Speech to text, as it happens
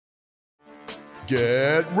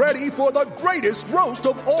Get ready for the greatest roast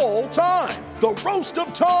of all time, the Roast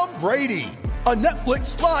of Tom Brady, a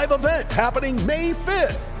Netflix live event happening May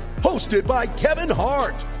 5th. Hosted by Kevin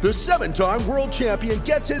Hart, the 7-time world champion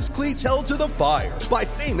gets his cleats held to the fire by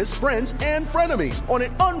famous friends and frenemies on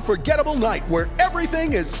an unforgettable night where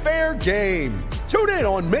everything is fair game. Tune in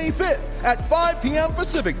on May 5th at 5 p.m.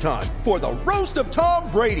 Pacific time for the Roast of Tom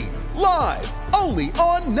Brady, live only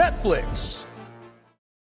on Netflix.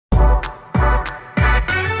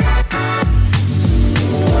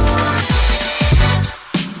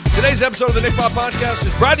 Today's episode of the Nick Bob Podcast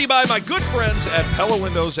is brought to you by my good friends at Pella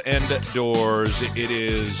Windows and Doors. It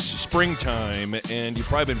is springtime, and you've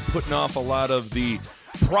probably been putting off a lot of the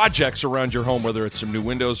projects around your home, whether it's some new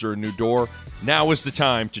windows or a new door. Now is the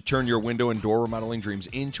time to turn your window and door remodeling dreams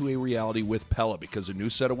into a reality with Pella, because a new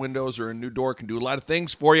set of windows or a new door can do a lot of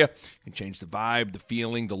things for you. It can change the vibe, the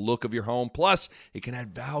feeling, the look of your home. Plus, it can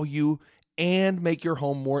add value and make your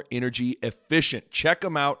home more energy efficient. Check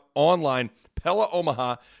them out online,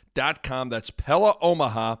 PellaOmaha.com. That's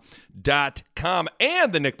PellaOmaha.com.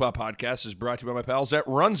 And the Nick Bob Podcast is brought to you by my pals at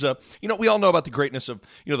Runza. You know, we all know about the greatness of,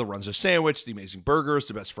 the Runza sandwich, the amazing burgers,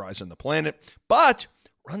 the best fries on the planet. But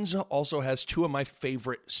Runza also has two of my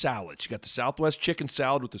favorite salads. You got the Southwest chicken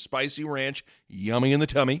salad with the spicy ranch, yummy in the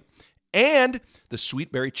tummy, and the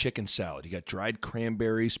sweet berry chicken salad. You got dried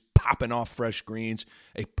cranberries, popping off fresh greens,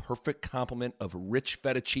 a perfect complement of rich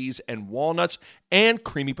feta cheese and walnuts, and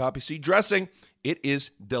creamy poppy seed dressing. It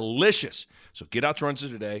is delicious. So get out to Runza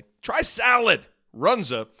today. Try salad.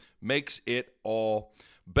 Runza makes it all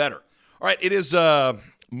better. All right, it is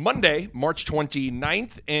Monday, March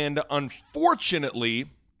 29th, and unfortunately,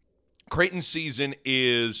 Creighton's season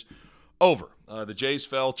is over. The Jays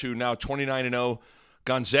fell to now 29-0.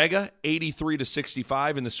 Gonzaga,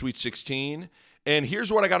 83-65 in the Sweet 16. And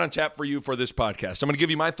here's what I got on tap for you for this podcast. I'm going to give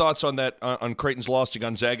you my thoughts on that, on Creighton's loss to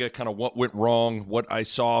Gonzaga, kind of what went wrong, what I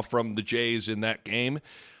saw from the Jays in that game.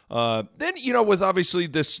 Then, with obviously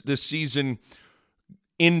this season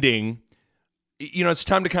ending, it's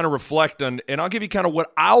time to kind of reflect on, and I'll give you kind of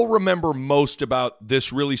what I'll remember most about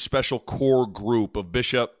this really special core group of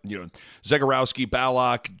Bishop, Zagorowski,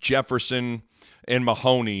 Ballock, Jefferson, and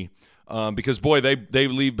Mahoney. Because, boy, they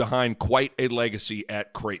leave behind quite a legacy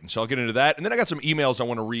at Creighton. So I'll get into that. And then I got some emails I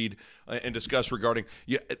want to read and discuss regarding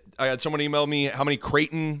I had someone email me how many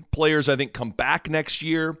Creighton players I think come back next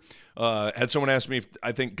year. Had someone ask me if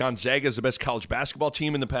I think Gonzaga is the best college basketball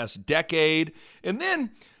team in the past decade. And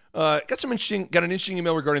then got an interesting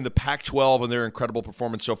email regarding the Pac-12 and their incredible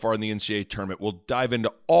performance so far in the NCAA tournament. We'll dive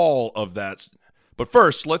into all of that. But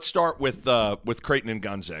first, let's start with Creighton and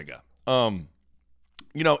Gonzaga.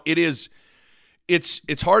 It's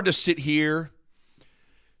hard to sit here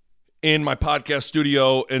in my podcast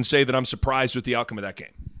studio and say that I'm surprised with the outcome of that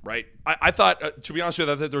game, right? I thought, to be honest with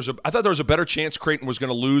you, I thought there was a better chance Creighton was going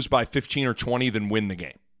to lose by 15 or 20 than win the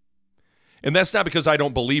game. And that's not because I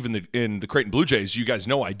don't believe in the Creighton Blue Jays. You guys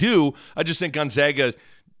know I do. I just think Gonzaga,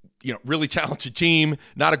 really talented team,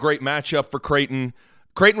 not a great matchup for Creighton.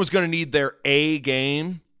 Creighton was going to need their A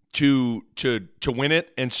game to win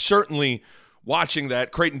it, and certainly watching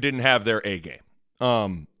that, Creighton didn't have their A game.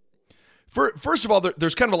 First of all,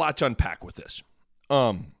 there's kind of a lot to unpack with this.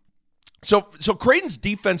 So Creighton's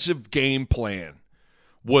defensive game plan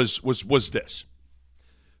was this.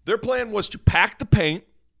 Their plan was to pack the paint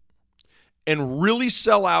and really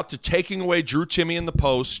sell out to taking away Drew Timme in the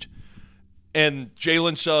post and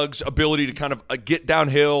Jalen Suggs' ability to kind of get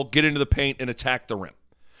downhill, get into the paint, and attack the rim.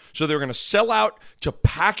 So they were going to sell out to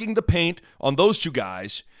packing the paint on those two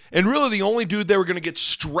guys. And really the only dude they were going to get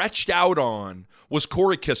stretched out on was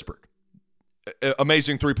Corey Kispert.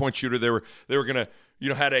 Amazing three-point shooter. They were going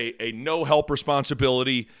to, had a no-help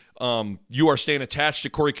responsibility. You are staying attached to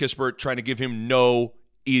Corey Kispert, trying to give him no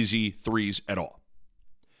easy threes at all.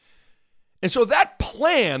 And so that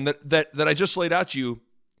plan that I just laid out to you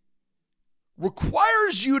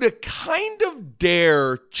requires you to kind of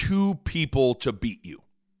dare two people to beat you.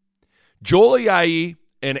 Joel Ayayi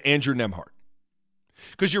and Andrew Nembhard.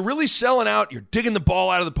 Because you're really selling out, you're digging the ball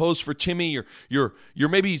out of the post for Timme, you're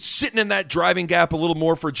maybe sitting in that driving gap a little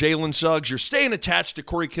more for Jalen Suggs, you're staying attached to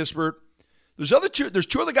Corey Kispert. There's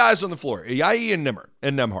two other guys on the floor, Ayayi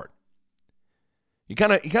and Nembhard. You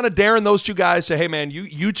kind of daring those two guys, say, hey man,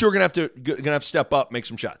 you two are gonna have to step up, make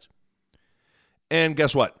some shots. And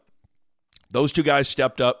guess what? Those two guys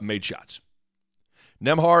stepped up and made shots.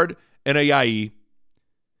 Nembhard and Ayayi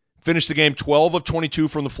finished the game 12 of 22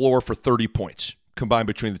 from the floor for 30 points combined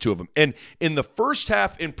between the two of them. And in the first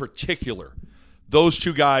half in particular, those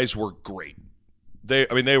two guys were great. They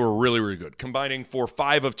were really, really good, combining for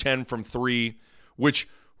 5 of 10 from 3, which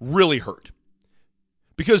really hurt.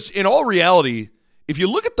 Because in all reality, if you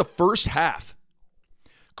look at the first half,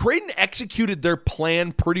 Creighton executed their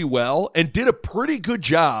plan pretty well and did a pretty good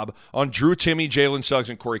job on Drew Timme, Jalen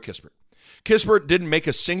Suggs, and Corey Kispert. Kispert didn't make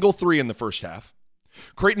a single three in the first half.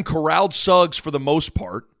 Creighton corralled Suggs for the most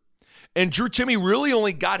part. And Drew Timme really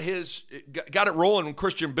only got it rolling when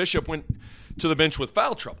Christian Bishop went to the bench with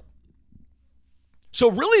foul trouble. So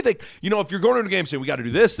really, if you're going into a game saying we got to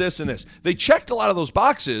do this, this, and this, they checked a lot of those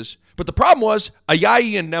boxes, but the problem was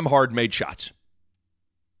Ayayi and Nembhard made shots.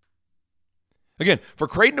 Again, for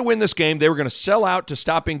Creighton to win this game, they were going to sell out to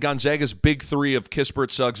stopping Gonzaga's big three of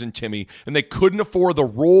Kispert, Suggs, and Timme, and they couldn't afford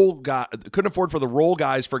for the role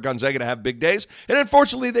guys for Gonzaga to have big days, and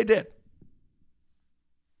unfortunately, they did.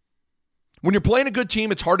 When you're playing a good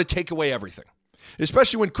team, it's hard to take away everything,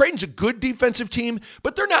 especially when Creighton's a good defensive team,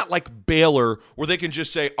 but they're not like Baylor where they can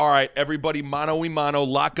just say, all right, everybody mano-a-mano,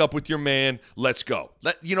 lock up with your man, let's go.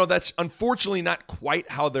 That's unfortunately not quite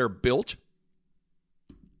how they're built.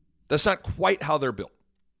 That's not quite how they're built.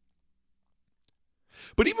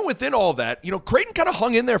 But even within all that, Creighton kind of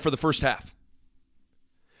hung in there for the first half.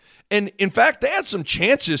 And in fact, they had some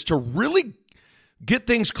chances to really get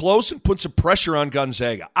things close and put some pressure on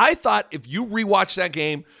Gonzaga. I thought if you rewatch that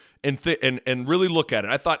game and really look at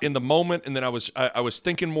it, I thought in the moment, and then I was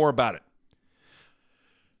thinking more about it.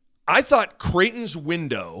 I thought Creighton's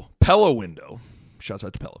Pella window, shouts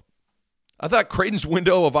out to Pella. I thought Creighton's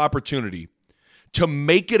window of opportunity to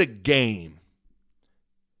make it a game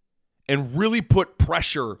and really put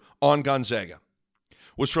pressure on Gonzaga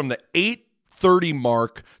was from the 8:30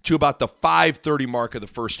 mark to about the 5:30 mark of the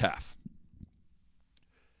first half.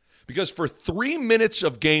 Because for 3 minutes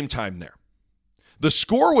of game time there, the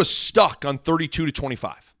score was stuck on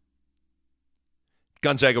 32-25.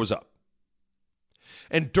 Gonzaga was up.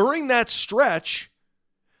 And during that stretch,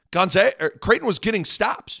 Creighton was getting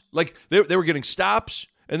stops. Like they were getting stops,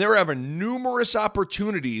 and they were having numerous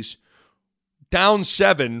opportunities down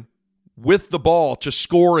 7 with the ball to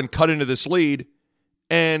score and cut into this lead,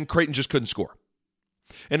 and Creighton just couldn't score.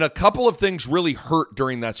 And a couple of things really hurt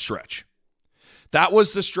during that stretch. That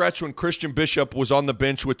was the stretch when Christian Bishop was on the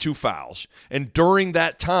bench with 2 fouls. And during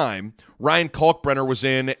that time, Ryan Kalkbrenner was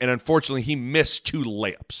in, and unfortunately, he missed 2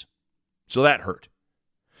 layups. So that hurt.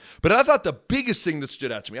 But I thought the biggest thing that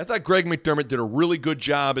stood out to me, I thought Greg McDermott did a really good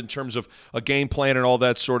job in terms of a game plan and all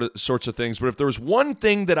that sorts of things. But if there was one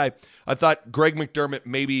thing that I thought Greg McDermott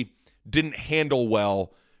maybe didn't handle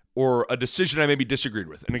well, or a decision I maybe disagreed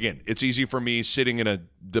with. And again, it's easy for me sitting in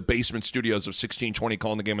the basement studios of 1620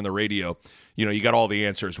 calling the game on the radio. You got all the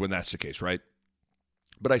answers when that's the case, right?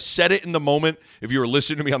 But I said it in the moment. If you were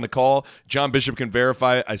listening to me on the call, John Bishop can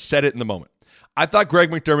verify it. I said it in the moment. I thought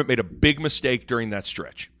Greg McDermott made a big mistake during that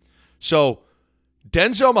stretch. So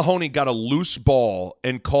Denzel Mahoney got a loose ball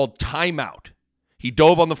and called timeout. He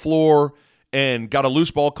dove on the floor and got a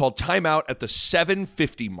loose ball called timeout at the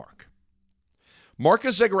 7:50 mark.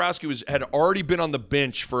 Marcus Zagorowski had already been on the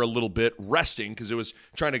bench for a little bit, resting, because it was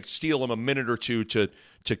trying to steal him a minute or two to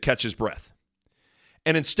catch his breath.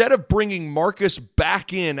 And instead of bringing Marcus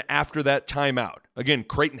back in after that timeout, again,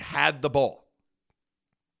 Creighton had the ball.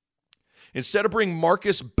 Instead of bringing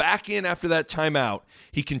Marcus back in after that timeout,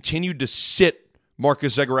 he continued to sit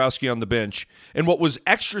Marcus Zagorowski on the bench. And what was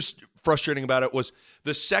extra frustrating about it was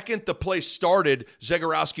the second the play started,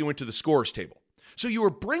 Zagorowski went to the scorer's table. So you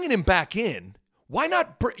were bringing him back in. Why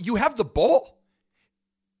not? You have the ball.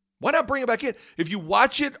 Why not bring it back in? If you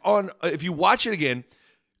watch it again,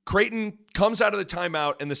 Creighton comes out of the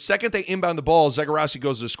timeout, and the second they inbound the ball, Zagorowski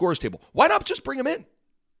goes to the scorer's table. Why not just bring him in?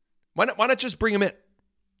 Why not just bring him in?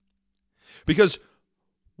 Because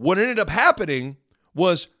what ended up happening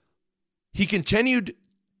was he continued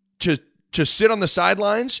to sit on the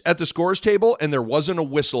sidelines at the scorer's table, and there wasn't a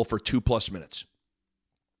whistle for 2+ minutes.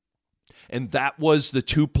 And that was the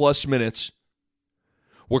 2+ minutes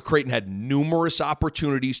where Creighton had numerous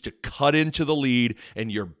opportunities to cut into the lead, and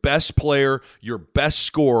your best player, your best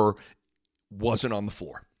scorer, wasn't on the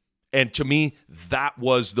floor. And to me, that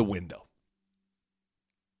was the window.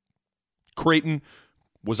 Creighton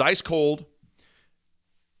was ice cold,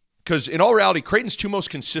 because in all reality, Creighton's 2 most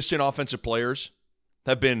consistent offensive players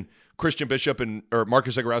have been Christian Bishop or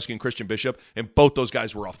Marcus Zagorowski and Christian Bishop, and both those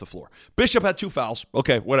guys were off the floor. Bishop had 2 fouls.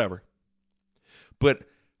 Okay, whatever. But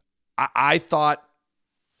I thought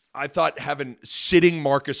sitting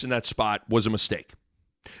Marcus in that spot was a mistake.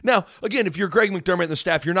 Now, again, if you're Greg McDermott and the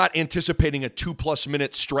staff, you're not anticipating a 2+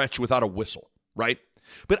 minute stretch without a whistle, right?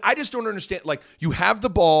 But I just don't understand. Like, you have the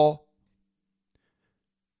ball.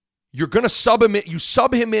 You're going to sub him in. You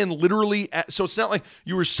sub him in literally. So it's not like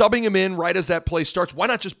you were subbing him in right as that play starts. Why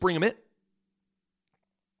not just bring him in?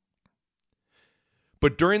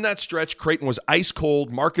 But during that stretch, Creighton was ice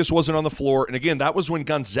cold. Marcus wasn't on the floor. And again, that was when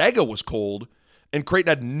Gonzaga was cold. And Creighton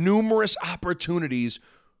had numerous opportunities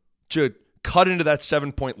to cut into that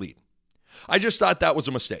 7-point lead. I just thought that was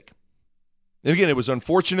a mistake. And again, it was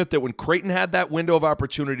unfortunate that when Creighton had that window of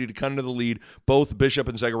opportunity to cut into the lead, both Bishop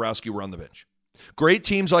and Zegarowski were on the bench. Great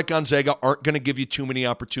teams like Gonzaga aren't going to give you too many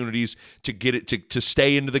opportunities to get it to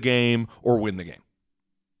stay into the game or win the game.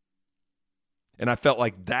 And I felt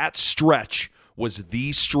like that stretch was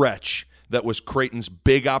the stretch that was Creighton's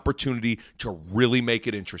big opportunity to really make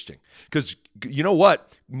it interesting. Because you know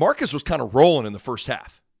what? Marcus was kind of rolling in the first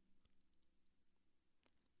half.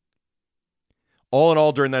 All in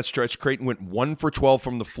all, during that stretch, Creighton went 1 for 12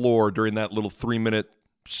 from the floor during that little 3-minute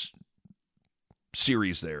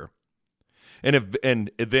series there. And then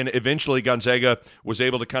eventually Gonzaga was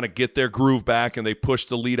able to kind of get their groove back, and they pushed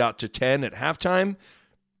the lead out to 10 at halftime.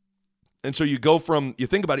 And so you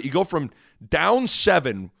think about it, you go from down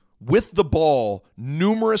 7 with the ball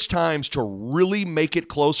numerous times to really make it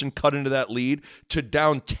close and cut into that lead to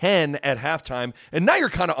down 10 at halftime, and now you're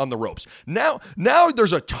kind of on the ropes. Now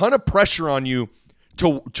there's a ton of pressure on you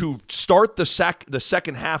to start the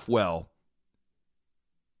second half well,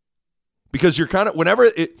 because you're kind of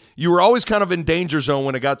you were always kind of in danger zone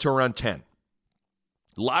when it got to around 10.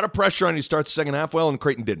 A lot of pressure on you to start the second half well, and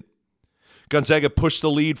Creighton didn't. Gonzaga pushed the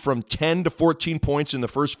lead from 10 to 14 points in the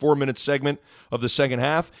first 4-minute segment of the second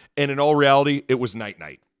half, and in all reality, it was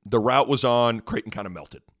night-night. The route was on. Creighton kind of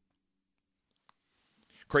melted.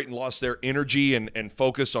 Creighton lost their energy and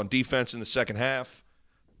focus on defense in the second half.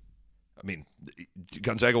 I mean,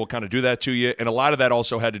 Gonzaga will kind of do that to you, and a lot of that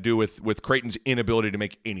also had to do with Creighton's inability to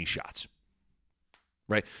make any shots.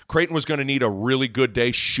 Right? Creighton was going to need a really good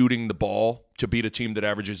day shooting the ball to beat a team that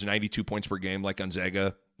averages 92 points per game like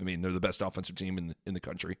Gonzaga. I mean, they're the best offensive team in the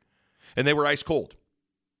country. And they were ice cold.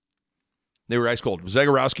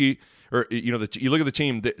 Zegarowski, you look at the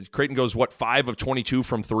team, Creighton goes, 5 of 22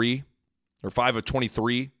 from 3? Or 5 of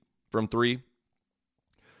 23 from 3?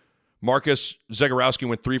 Marcus Zegarowski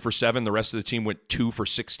went 3 for 7. The rest of the team went 2 for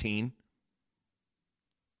 16.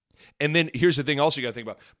 And then here's the thing also you got to think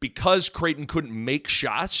about. Because Creighton couldn't make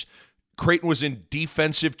shots, Creighton was in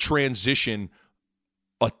defensive transition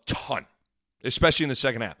a ton, especially in the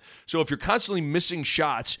second half. So if you're constantly missing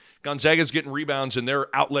shots, Gonzaga's getting rebounds and they're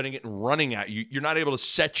outletting it and running at you, you're not able to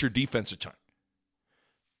set your defense a ton.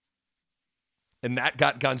 And that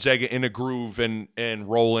got Gonzaga in a groove and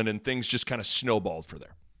rolling, and things just kind of snowballed for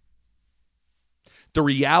there. The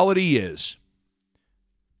reality is,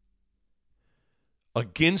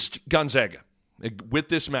 against Gonzaga, with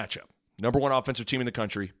this matchup, number 1 offensive team in the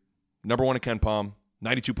country, number 1 in KenPom,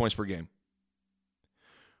 92 points per game,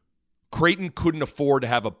 Creighton couldn't afford to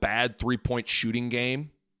have a bad 3-point shooting game,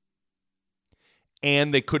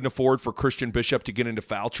 and they couldn't afford for Christian Bishop to get into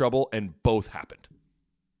foul trouble, and both happened.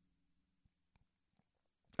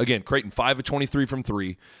 Again, Creighton 5 of 23 from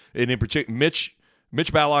 3, and in particular,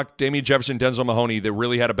 Mitch Ballock, Damian Jefferson, Denzel Mahoney, they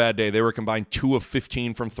really had a bad day. They were combined 2 of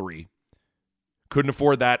 15 from 3. Couldn't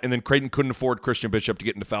afford that, and then Creighton couldn't afford Christian Bishop to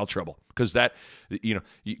get into foul trouble because that,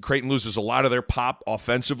 Creighton loses a lot of their pop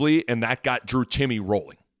offensively, and that got Drew Timme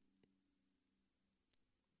rolling.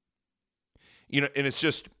 And it's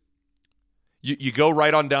just, you go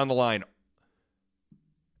right on down the line.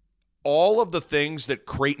 All of the things that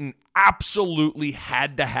Creighton absolutely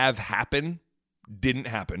had to have happen didn't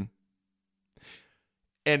happen.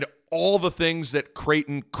 And all the things that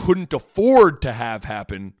Creighton couldn't afford to have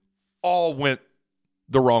happen all went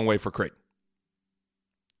the wrong way for Creighton.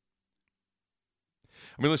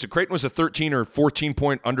 I mean, listen, Creighton was a 13 or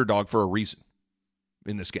 14-point underdog for a reason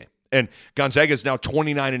in this game. And Gonzaga is now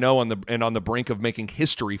 29-0 on the brink of making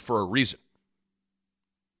history for a reason.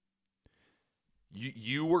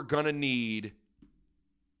 You were going to need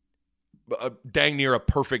dang near a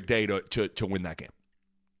perfect day to win that game.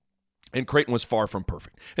 And Creighton was far from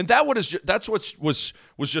perfect. And that's what was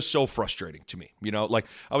just so frustrating to me. Like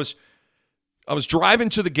I was driving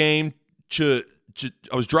to the game I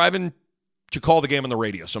was driving to call the game on the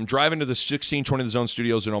radio. So I'm driving to the 1620 The Zone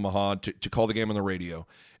studios in Omaha to call the game on the radio.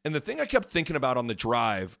 And the thing I kept thinking about on the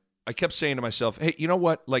drive, I kept saying to myself, hey, you know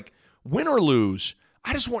what? Like, win or lose,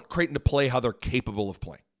 I just want Creighton to play how they're capable of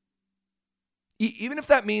playing. Even if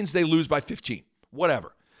that means they lose by 15,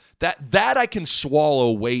 whatever. That I can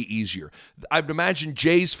swallow way easier. I'd imagine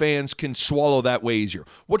Jays fans can swallow that way easier.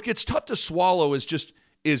 What gets tough to swallow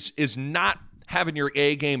is not having your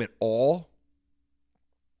A game at all.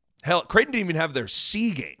 Hell, Creighton didn't even have their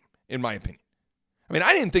C game, in my opinion. I mean,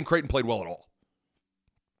 I didn't think Creighton played well at all.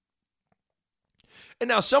 And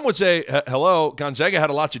now some would say, hello, Gonzaga had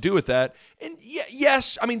a lot to do with that. And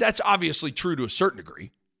yes, I mean, that's obviously true to a certain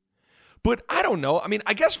degree. But I don't know. I mean,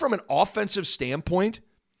 I guess from an offensive standpoint,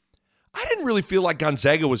 I didn't really feel like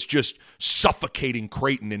Gonzaga was just suffocating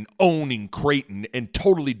Creighton and owning Creighton and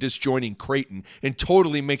totally disjoining Creighton and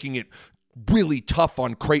totally making it really tough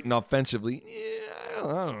on Creighton offensively. Yeah, I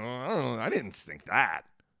don't know. I didn't think that.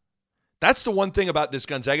 That's the one thing about this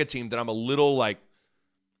Gonzaga team that I'm a little like,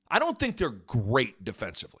 I don't think they're great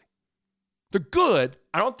defensively. They're good.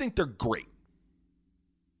 I don't think they're great.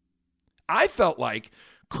 I felt like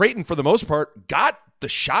Creighton, for the most part, got the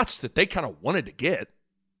shots that they kind of wanted to get.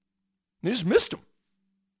 They just missed them.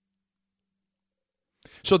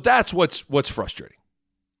 So that's what's frustrating.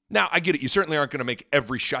 Now, I get it. You certainly aren't going to make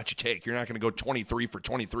every shot you take. You're not going to go 23 for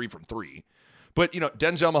 23 from three. But,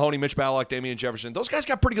 Denzel Mahoney, Mitch Ballock, Damian Jefferson, those guys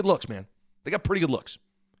got pretty good looks, man. They got pretty good looks.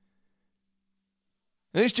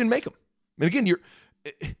 And they just didn't make them. And again,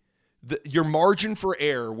 your margin for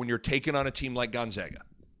error when you're taking on a team like Gonzaga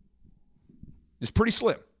is pretty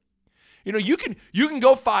slim. You can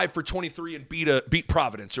go 5 for 23 and beat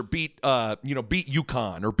Providence or beat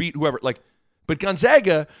UConn or beat whoever. But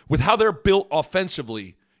Gonzaga, with how they're built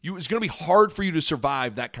offensively, it's going to be hard for you to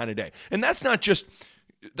survive that kind of day. And that's not just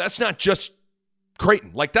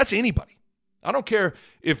Creighton. That's anybody. I don't care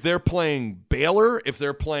if they're playing Baylor, if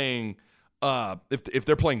they're playing if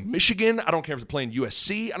they're playing Michigan. I don't care if they're playing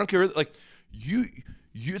USC. I don't care. It's going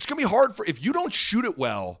to be hard if you don't shoot it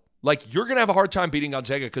well. You're going to have a hard time beating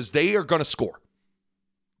Gonzaga because they are going to score.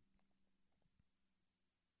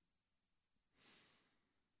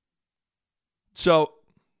 So,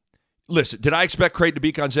 listen, did I expect Creighton to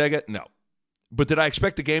beat Gonzaga? No. But did I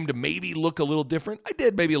expect the game to maybe look a little different? I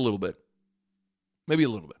did, maybe a little bit. Maybe a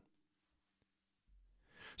little bit.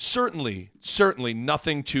 Certainly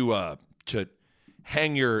nothing to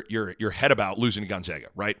hang your head about losing to Gonzaga,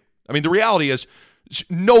 right? I mean, the reality is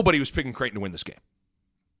nobody was picking Creighton to win this game.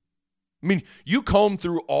 I mean, you comb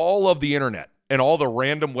through all of the internet and all the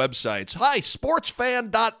random websites. Hi,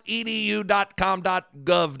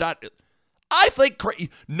 sportsfan.edu.com.gov. I think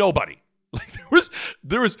nobody.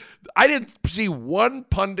 There was. I didn't see one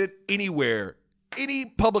pundit anywhere, any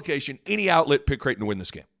publication, any outlet pick Creighton to win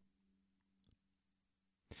this game.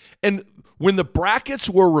 And when the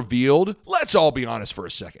brackets were revealed, let's all be honest for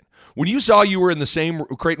a second. When you saw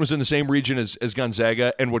Creighton was in the same region as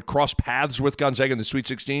Gonzaga and would cross paths with Gonzaga in the Sweet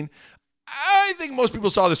 16, I think most people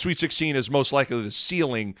saw the Sweet 16 as most likely the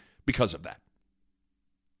ceiling because of that.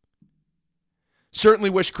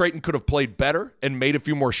 Certainly wish Creighton could have played better and made a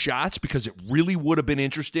few more shots because it really would have been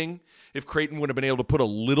interesting if Creighton would have been able to put a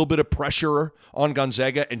little bit of pressure on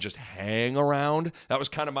Gonzaga and just hang around. That was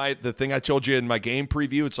kind of the thing I told you in my game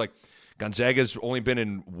preview. It's like Gonzaga's only been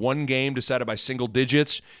in one game decided by single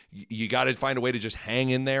digits. You got to find a way to just hang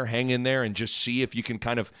in there, and just see if you can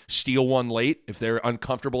kind of steal one late if they're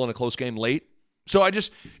uncomfortable in a close game late. So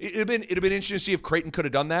it'd have been interesting to see if Creighton could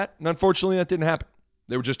have done that, and unfortunately that didn't happen.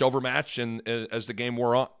 They were just overmatched, and as the game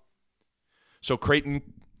wore on, so Creighton,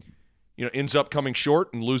 ends up coming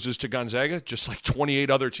short and loses to Gonzaga, just like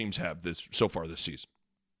 28 other teams have so far this season.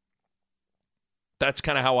 That's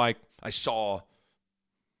kind of how I saw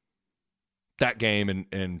that game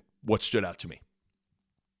and what stood out to me.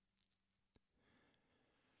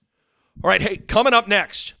 All right, hey, coming up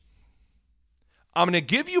next, I'm going to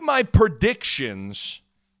give you my predictions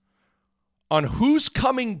on who's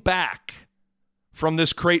coming back from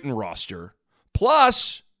this Creighton roster,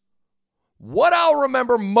 plus what I'll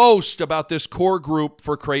remember most about this core group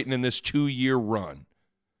for Creighton in this 2-year run.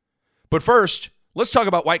 But first, let's talk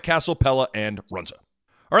about White Castle, Pella, and Runza.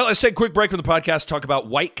 All right, let's take a quick break from the podcast to talk about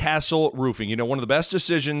White Castle Roofing. One of the best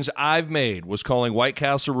decisions I've made was calling White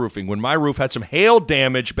Castle Roofing when my roof had some hail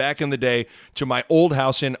damage back in the day to my old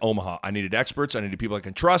house in Omaha. I needed experts. I needed people I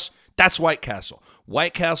can trust. That's White Castle.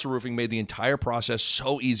 White Castle Roofing made the entire process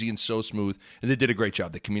so easy and so smooth, and they did a great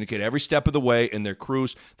job. They communicate every step of the way in their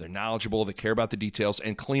crews. They're knowledgeable. They care about the details,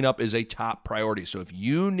 and cleanup is a top priority. So if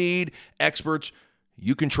you need experts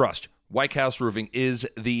you can trust, White Castle Roofing is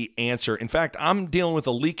the answer. In fact, I'm dealing with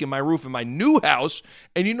a leak in my roof in my new house,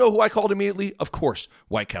 and you know who I called immediately? Of course,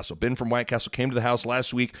 White Castle. Ben from White Castle came to the house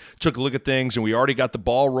last week, took a look at things, and we already got the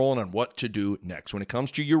ball rolling on what to do next. When it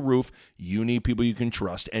comes to your roof, you need people you can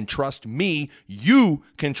trust, and trust me, you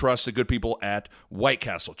can trust the good people at White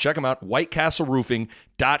Castle. Check them out,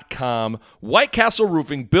 whitecastleroofing.com. White Castle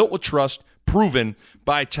Roofing, built with trust, proven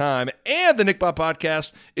by time. And the Nick Bob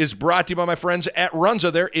Podcast is brought to you by my friends at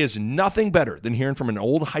Runza. There is nothing better than hearing from an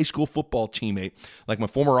old high school football teammate like my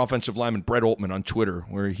former offensive lineman Brett Oltman on Twitter,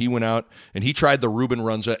 where he went out and he tried the Reuben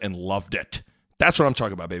Runza and loved it. That's what I'm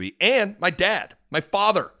talking about, baby. And my dad, My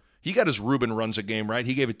father, he got his Ruben Runza game right.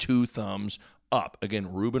 He gave it 2 thumbs up.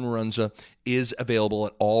 Again, Ruben Runza is available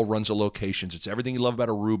at all Runza locations. It's everything you love about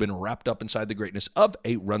a Ruben wrapped up inside the greatness of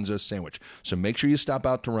a Runza sandwich. So make sure you stop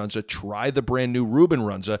out to Runza, try the brand new Ruben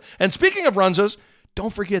Runza. And speaking of Runzas,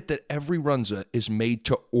 don't forget that every Runza is made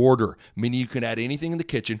to order, meaning you can add anything in the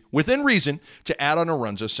kitchen within reason to add on a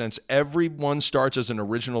Runza. Since everyone starts as an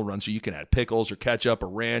original Runza, you can add pickles or ketchup or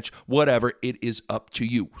ranch, whatever. It is up to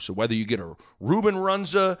you. So whether you get a Ruben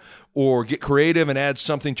Runza or get creative and add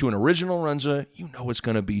something to an original Runza, you know it's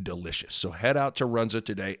going to be delicious. So head out to Runza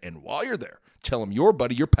today, and while you're there, tell them your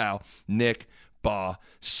buddy, your pal, Nick Bahe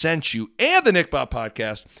sent you. And the Nick Bahe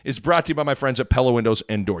podcast is brought to you by my friends at Pella Windows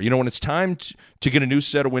and Door. You know, when it's time to get a new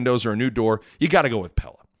set of windows or a new door, you got to go with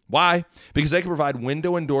Pella. Why? Because they can provide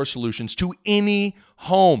window and door solutions to any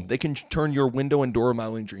home. They can turn your window and door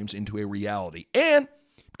remodeling dreams into a reality. And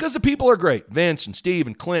because the people are great. Vince and Steve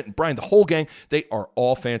and Clint and Brian, the whole gang, they are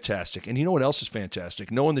all fantastic. And you know what else is fantastic?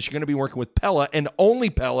 Knowing that you're going to be working with Pella and only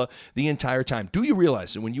Pella the entire time. Do you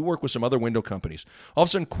realize that when you work with some other window companies, all of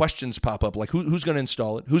a sudden questions pop up like who's going to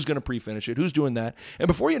install it? Who's going to pre-finish it? Who's doing that? And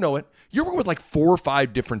before you know it, you're working with like 4 or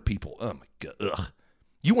 5 different people. Oh my God. Ugh.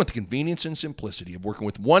 You want the convenience and simplicity of working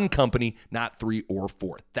with one company, not 3 or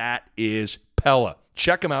 4. That is Pella.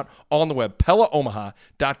 Check them out on the web,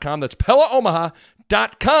 PellaOmaha.com. That's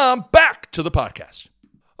PellaOmaha.com. Back to the podcast.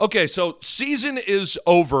 Okay, so season is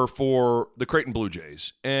over for the Creighton Blue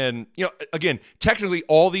Jays. And, you know, again, technically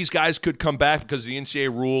all these guys could come back because of the NCAA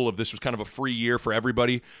rule of this was kind of a free year for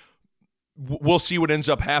everybody. We'll see what ends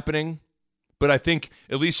up happening. But I think,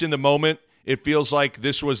 at least in the moment, it feels like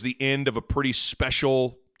this was the end of a pretty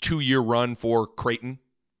special 2-year run for Creighton.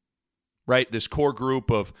 Right? This core group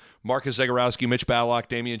of Marcus Zegarowski, Mitch Ballock,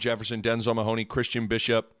 Damian Jefferson, Denzel Mahoney, Christian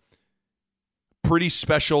Bishop. Pretty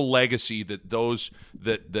special legacy that those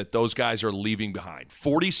guys are leaving behind.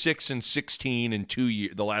 46-16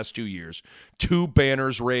 in the last 2 years. 2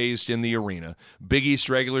 banners raised in the arena. Big East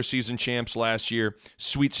regular season champs last year.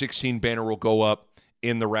 Sweet 16 banner will go up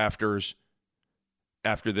in the rafters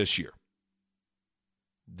after this year.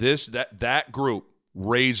 That group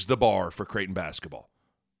raised the bar for Creighton basketball.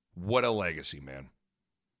 What a legacy, man.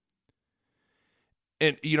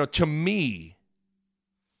 And, you know, to me,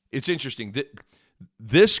 it's interesting that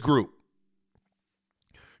this group,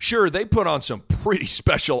 sure, they put on some pretty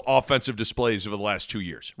special offensive displays over the last 2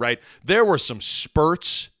 years, right? There were some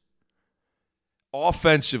spurts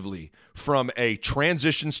offensively from a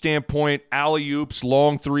transition standpoint, alley-oops,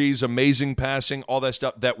 long threes, amazing passing, all that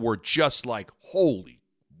stuff that were just like, holy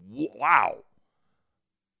wow.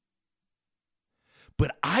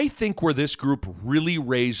 But I think where this group really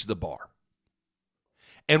raised the bar,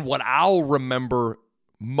 and what I'll remember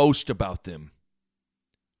most about them,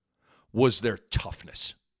 was their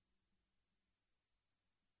toughness.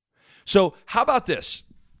 So how about this?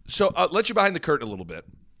 So let you behind the curtain a little bit.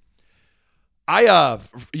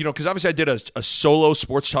 Because obviously I did a solo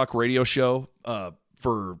sports talk radio show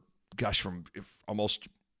for, from almost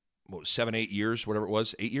 7, 8 years, whatever it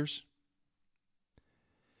was, 8 years.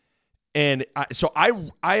 And I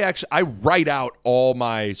write out all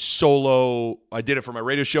my solo. I did it for my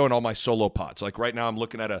radio show and all my solo pods. Like right now, I'm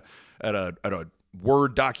looking at a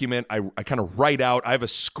Word document. I kind of write out. I have a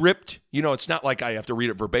script. You know, it's not like I have to read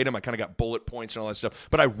it verbatim. I kind of got bullet points and all that stuff.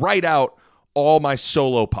 But I write out all my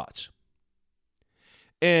solo pods.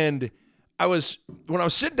 And when I was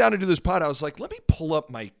sitting down to do this pod, I was like, let me pull up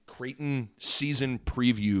my Creighton season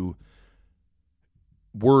preview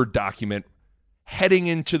Word document heading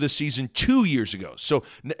into the season 2 years ago. So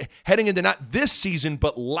heading into not this season,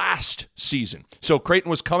 but last season. So Creighton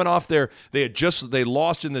was coming off they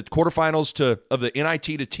lost in the quarterfinals of the NIT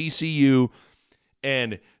to TCU.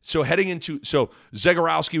 And so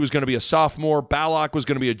Zegarowski was going to be a sophomore, Ballock was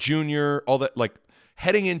going to be a junior, all that, like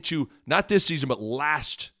heading into not this season, but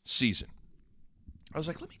last season. I was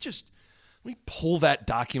like, let me pull that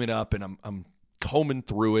document up, and I'm combing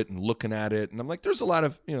through it and looking at it. And I'm like, there's a lot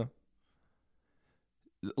of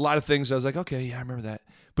things. I was like, okay, yeah, I remember that.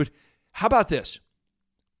 But how about this?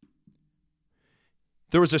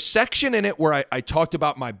 There was a section in it where I talked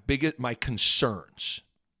about my concerns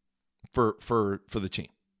for the team.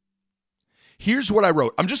 Here's what I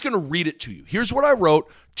wrote. I'm just going to read it to you. Here's what I wrote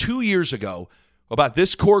 2 years ago about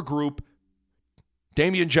this core group: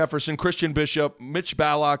 Damian Jefferson, Christian Bishop, Mitch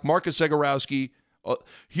Ballock, Marcus Zegarowski.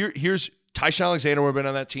 Here's Tyshawn Alexander would have been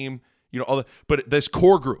on that team. You know, but this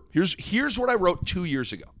core group. Here's what I wrote 2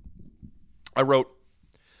 years ago. I wrote,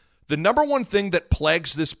 the number one thing that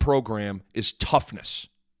plagues this program is toughness.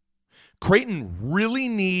 Creighton really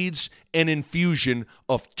needs an infusion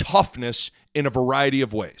of toughness in a variety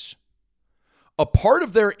of ways. A part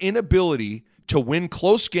of their inability to win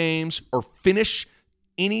close games or finish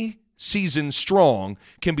any season strong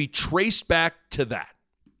can be traced back to that.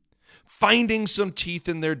 Finding some teeth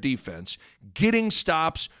in their defense, getting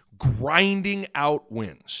stops, grinding out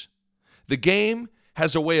wins. The game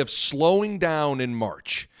has a way of slowing down in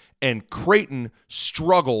March, and Creighton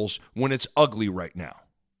struggles when it's ugly right now.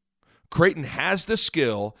 Creighton has the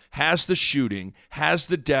skill, has the shooting, has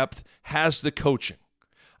the depth, has the coaching.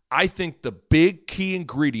 I think the big key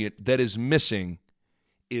ingredient that is missing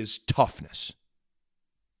is toughness.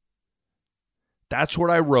 That's what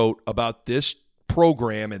I wrote about this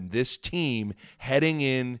program and this team heading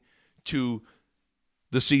into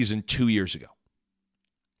the season 2 years ago.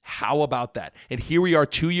 How about that? And here we are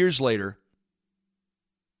 2 years later,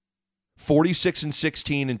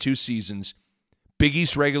 46-16 in 2 seasons, Big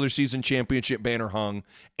East regular season championship banner hung,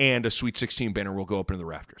 and a Sweet 16 banner will go up into the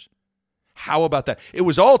rafters. How about that? It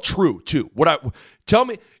was all true, too. Tell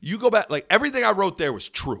me, you go back, like everything I wrote there was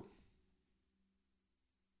true.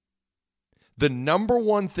 The number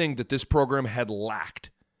one thing that this program had lacked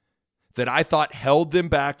that I thought held them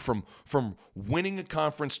back from winning a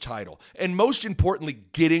conference title, and most importantly,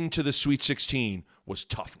 getting to the Sweet 16, was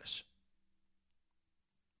toughness.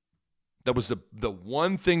 That was the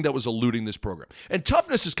one thing that was eluding this program. And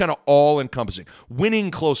toughness is kind of all-encompassing.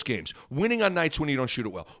 Winning close games. Winning on nights when you don't shoot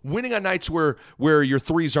it well. Winning on nights where your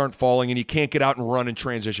threes aren't falling and you can't get out and run in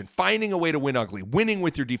transition. Finding a way to win ugly. Winning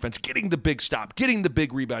with your defense. Getting the big stop. Getting the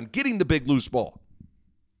big rebound. Getting the big loose ball.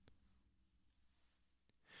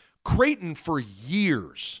 Creighton for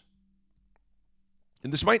years,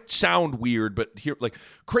 and this might sound weird, but here, like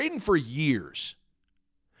Creighton for years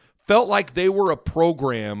felt like they were a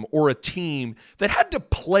program or a team that had to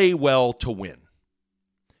play well to win.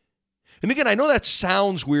 And again, I know that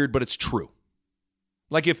sounds weird, but it's true.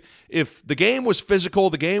 Like if the game was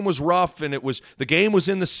physical, the game was rough, and the game was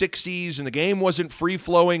in the 60s, and the game wasn't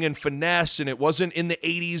free-flowing and finesse, and it wasn't in the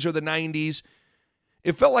 80s or the 90s,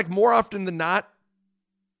 it felt like more often than not,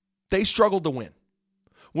 they struggled to win.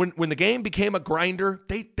 When the game became a grinder,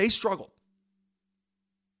 they struggled.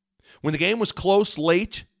 When the game was close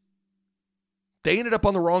late, they ended up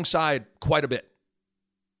on the wrong side quite a bit.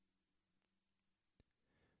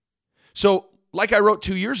 So, like I wrote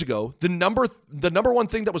 2 years ago, the number one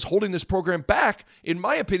thing that was holding this program back, in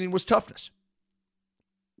my opinion, was toughness.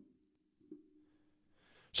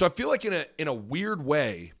 So I feel like in a weird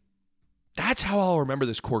way, that's how I'll remember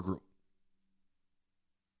this core group.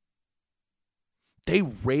 They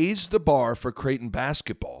raised the bar for Creighton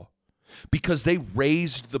basketball because they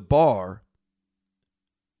raised the bar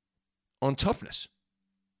on toughness.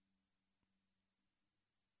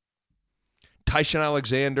 Tyshawn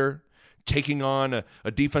Alexander taking on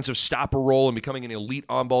a defensive stopper role and becoming an elite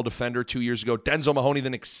on-ball defender 2 years ago. Denzel Mahoney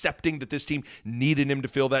then accepting that this team needed him to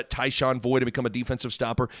fill that Tyshawn void and become a defensive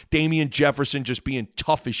stopper. Damian Jefferson just being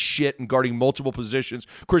tough as shit and guarding multiple positions.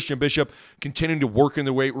 Christian Bishop continuing to work in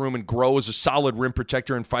the weight room and grow as a solid rim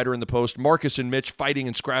protector and fighter in the post. Marcus and Mitch fighting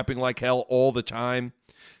and scrapping like hell all the time.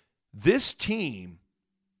 This team,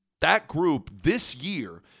 that group this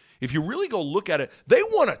year, if you really go look at it, they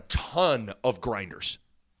won a ton of grinders.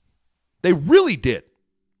 They really did.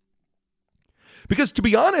 Because to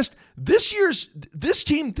be honest, this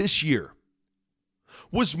team this year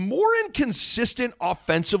was more inconsistent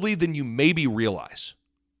offensively than you maybe realize.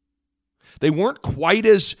 They weren't quite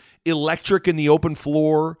as electric in the open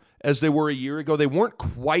floor as they were a year ago. They weren't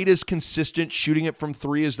quite as consistent shooting it from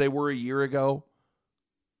three as they were a year ago.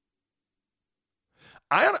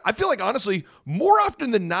 I feel like, honestly, more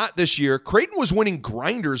often than not this year, Creighton was winning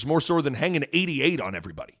grinders more so than hanging 88 on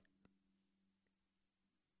everybody.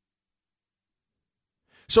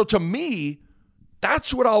 So to me,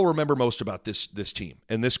 that's what I'll remember most about this team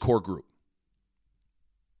and this core group.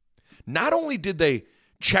 Not only did they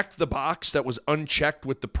check the box that was unchecked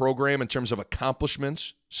with the program in terms of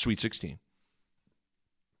accomplishments, Sweet 16.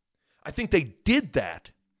 I think they did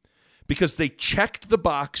that because they checked the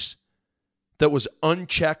box that was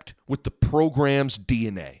unchecked with the program's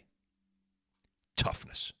DNA.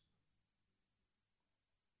 Toughness.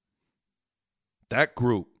 That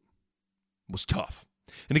group was tough.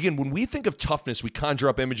 And again, when we think of toughness, we conjure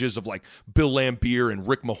up images of like Bill Laimbeer and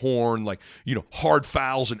Rick Mahorn, like, hard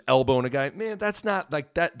fouls and elbowing a guy. Man, that's not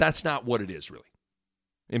like that. That's not what it is really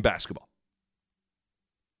in basketball.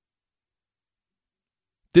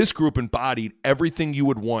 This group embodied everything you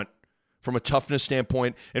would want from a toughness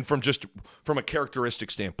standpoint and from a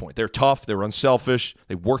characteristic standpoint. They're tough. They're unselfish.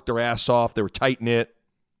 They worked their ass off. They were tight-knit.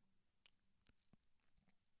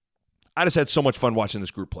 I just had so much fun watching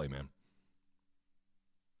this group play, man.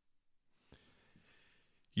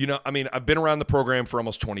 I've been around the program for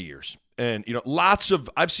almost 20 years. And,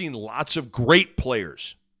 I've seen lots of great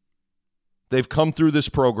players. They've come through this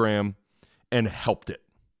program and helped it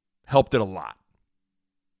a lot.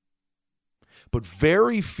 But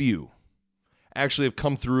very few actually have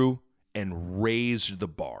come through and raised the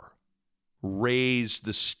bar, raised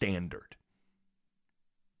the standard.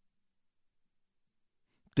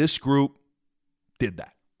 This group did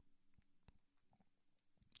that.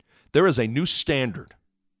 There is a new standard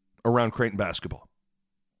around Creighton basketball.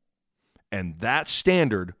 And that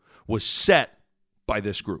standard was set by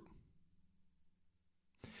this group.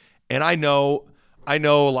 And I know a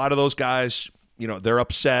lot of those guys, they're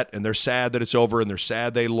upset and they're sad that it's over and they're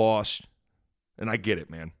sad they lost. And I get it,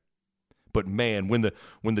 man. But man, when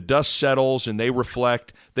the dust settles and they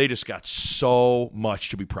reflect, they just got so much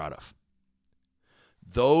to be proud of.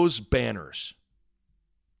 Those banners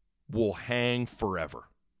will hang forever.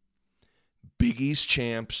 Big East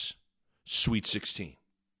champs, Sweet 16.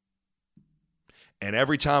 And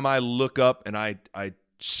every time I look up and I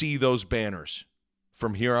see those banners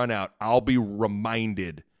from here on out, I'll be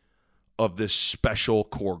reminded of this special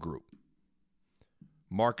core group.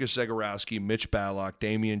 Marcus Zagorowski, Mitch Ballock,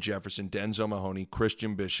 Damian Jefferson, Denzel Mahoney,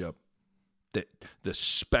 Christian Bishop, the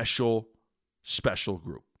special, special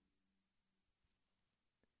group.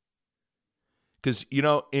 Because,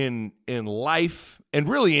 in life, and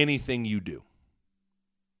really anything you do,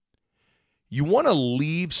 you want to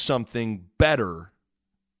leave something better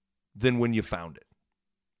than when you found it.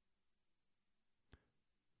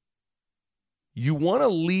 You want to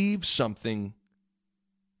leave something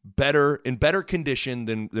in better condition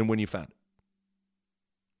than when you found it.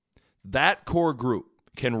 That core group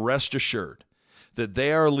can rest assured that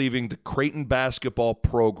they are leaving the Creighton basketball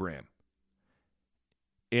program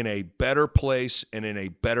in a better place and in a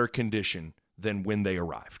better condition than when they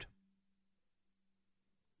arrived.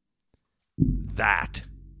 That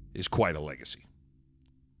is quite a legacy.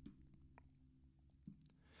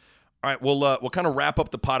 All right, we'll kind of wrap up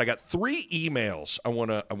the pod. I got 3 emails I want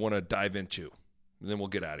to dive into, and then we'll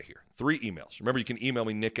get out of here. 3 emails. Remember, you can email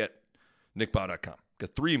me, nick@nickbau.com.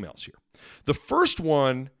 Got 3 emails here. The first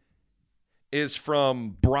one is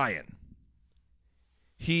from Brian.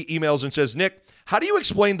 He emails and says, Nick, how do you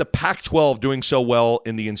explain the Pac-12 doing so well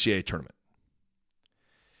in the NCAA tournament?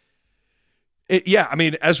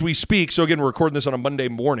 As we speak, so again, we're recording this on a Monday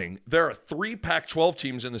morning, there are 3 Pac-12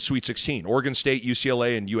 teams in the Sweet 16, Oregon State,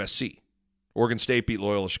 UCLA, and USC. Oregon State beat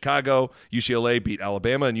Loyola Chicago, UCLA beat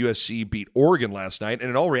Alabama, and USC beat Oregon last night. And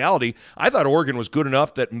in all reality, I thought Oregon was good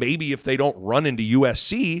enough that maybe if they don't run into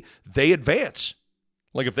USC, they advance.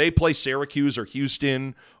 Like if they play Syracuse or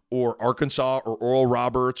Houston or Arkansas or Oral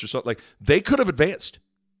Roberts or something, they could have advanced.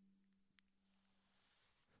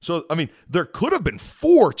 So, there could have been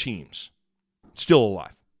 4 teams still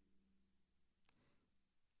alive.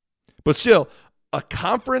 But still, a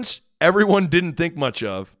conference everyone didn't think much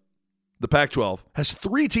of, the Pac-12, has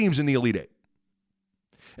 3 teams in the Elite Eight.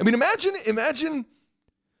 Imagine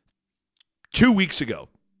 2 weeks ago,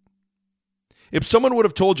 if someone would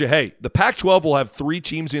have told you, hey, the Pac-12 will have 3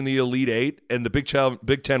 teams in the Elite Eight and the Big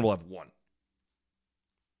Ten will have 1.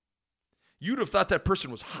 You'd have thought that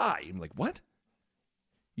person was high. I'm like, what?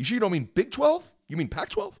 You sure you don't mean Big 12? You mean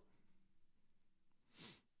Pac-12?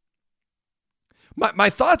 My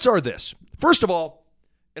thoughts are this. First of all,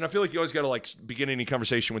 and I feel like you always got to begin any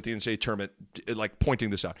conversation with the NCAA tournament, pointing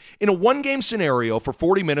this out. In a 1-game scenario for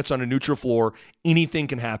 40 minutes on a neutral floor, anything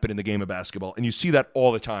can happen in the game of basketball, and you see that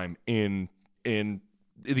all the time in the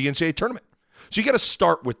NCAA tournament. So you got to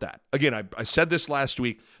start with that. Again, I said this last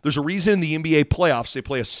week. There's a reason in the NBA playoffs they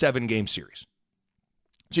play a 7-game series.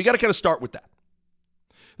 So you got to kind of start with that.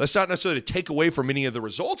 That's not necessarily to take away from any of the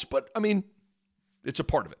results, but it's a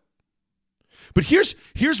part of it. But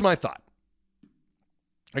here's my thought.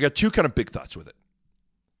 I got 2 kind of big thoughts with it.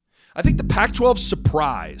 I think the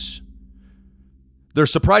Pac-12's their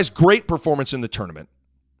surprise great performance in the tournament,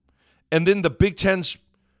 and then the Big Ten's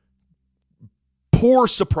poor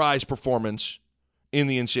surprise performance in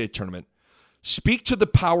the NCAA tournament speak to the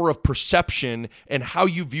power of perception and how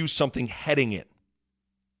you view something heading in.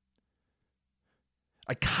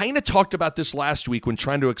 I kind of talked about this last week when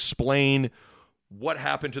trying to explain what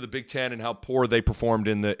happened to the Big Ten and how poor they performed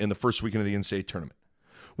in the first weekend of the NCAA tournament.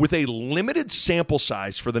 With a limited sample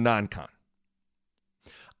size for the non-con,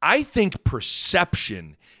 I think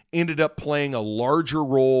perception ended up playing a larger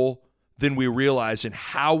role than we realized in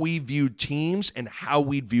how we viewed teams and how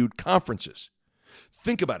we viewed conferences.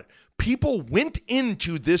 Think about it. People went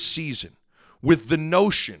into this season with the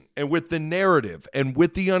notion and with the narrative and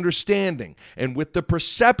with the understanding and with the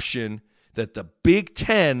perception that the Big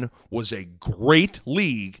Ten was a great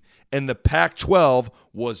league and the Pac-12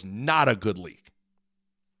 was not a good league.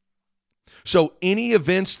 So any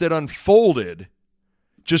events that unfolded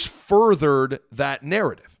just furthered that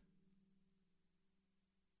narrative.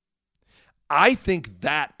 I think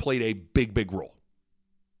that played a big, big role.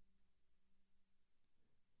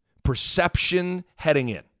 Perception heading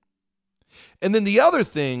in. And then the other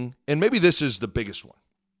thing, and maybe this is the biggest one,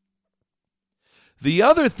 the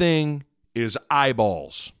other thing is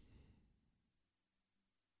eyeballs.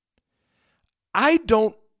 I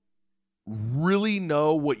don't really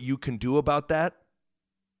know what you can do about that,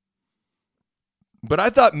 but I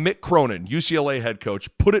thought Mick Cronin, UCLA head coach,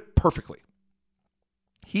 put it perfectly.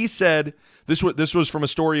 He said, this was from a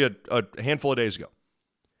story a handful of days ago,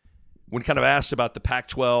 when kind of asked about the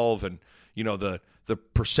Pac-12 and, you know, the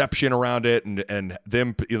perception around it and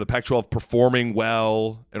them, you know, the Pac-12 performing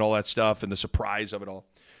well and all that stuff and the surprise of it all.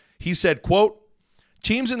 He said, quote,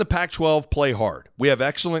 "Teams in the Pac-12 play hard. We have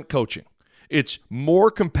excellent coaching. It's more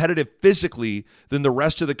competitive physically than the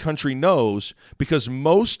rest of the country knows because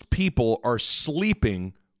most people are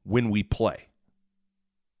sleeping when we play."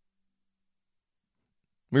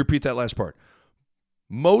 Let me repeat that last part.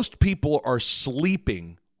 Most people are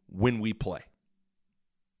sleeping when we play.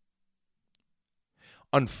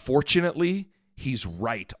 Unfortunately, he's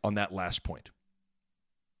right on that last point.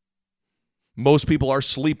 Most people are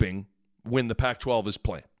sleeping when the Pac-12 is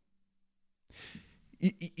playing.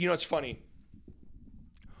 You know, it's funny.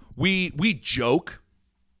 We joke.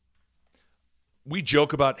 We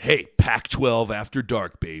joke about, hey, Pac-12 after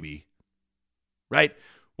dark, baby. Right?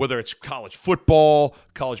 Whether it's college football,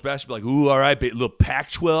 college basketball, like, ooh, all right, baby, little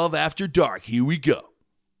Pac-12 after dark. Here we go.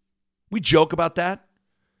 We joke about that.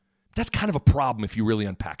 That's kind of a problem if you really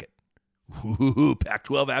unpack it. Ooh,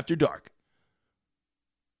 Pac-12 after dark.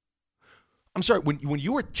 I'm sorry, when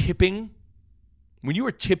you were tipping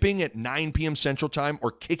at 9 p.m. Central Time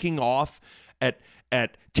or kicking off at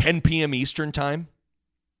 10 p.m. Eastern Time,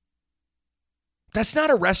 that's not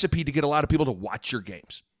a recipe to get a lot of people to watch your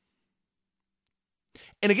games.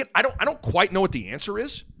 And again, I don't quite know what the answer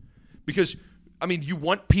is because, I mean, you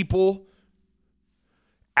want people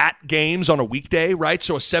at games on a weekday, right?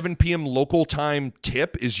 So a 7 p.m. local time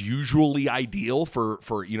tip is usually ideal for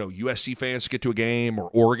you know, USC fans to get to a game or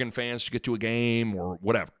Oregon fans to get to a game or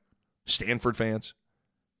whatever, Stanford fans.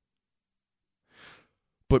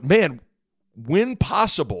 But man, when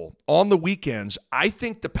possible, on the weekends, I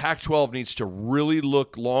think the Pac-12 needs to really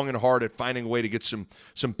look long and hard at finding a way to get some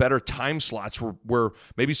better time slots where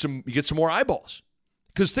maybe you get some more eyeballs.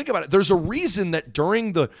 Because think about it, there's a reason that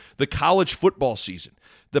during the college football season,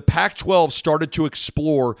 the Pac-12 started to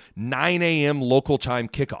explore 9 a.m. local time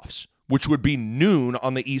kickoffs, which would be noon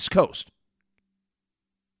on the East Coast.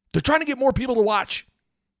 They're trying to get more people to watch.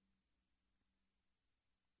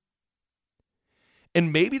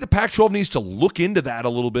 And maybe the Pac-12 needs to look into that a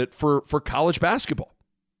little bit for college basketball.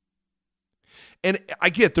 And I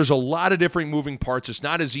get there's a lot of different moving parts. It's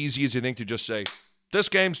not as easy as you think to just say, this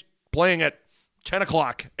game's playing at 10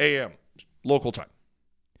 o'clock a.m. local time.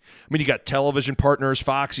 I mean, you got television partners,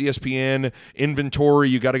 Fox, ESPN, inventory.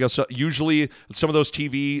 You got to go. So usually, some of those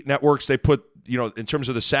TV networks, they put, you know, in terms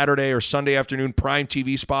of the Saturday or Sunday afternoon prime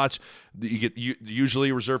TV spots, you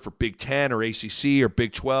usually reserved for Big Ten or ACC or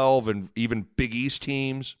Big 12 and even Big East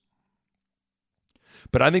teams.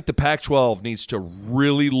 But I think the Pac-12 needs to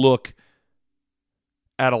really look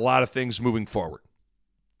at a lot of things moving forward.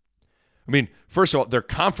 I mean, first of all, their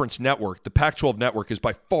conference network, the Pac-12 network, is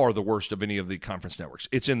by far the worst of any of the conference networks.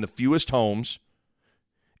 It's in the fewest homes.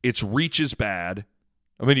 Its reach is bad.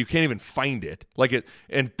 I mean, you can't even find it.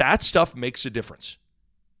 And that stuff makes a difference.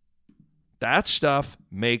 That stuff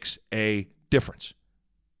makes a difference.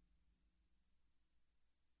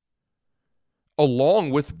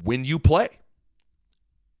 Along with when you play.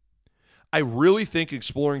 I really think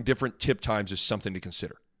exploring different tip times is something to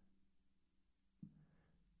consider.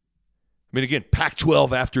 I mean, again,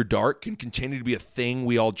 Pac-12 after dark can continue to be a thing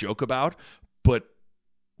we all joke about, but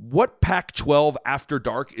what Pac-12 after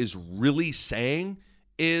dark is really saying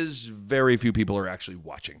is very few people are actually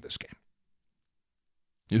watching this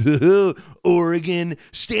game. Oregon,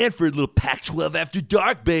 Stanford, little Pac-12 after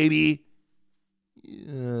dark, baby.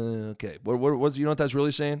 Okay, what you know what that's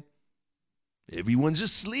really saying? Everyone's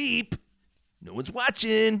asleep. No one's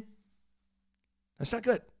watching. That's not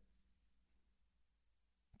good.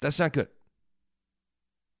 That's not good.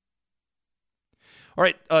 All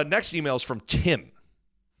right, next email is from Tim.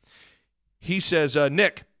 He says,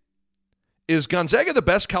 Nick, is Gonzaga the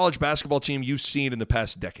best college basketball team you've seen in the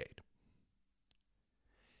past decade?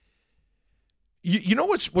 You know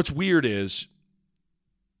what's weird is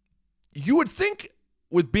you would think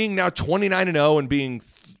with being now 29-0 and being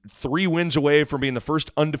 3 wins away from being the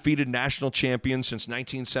first undefeated national champion since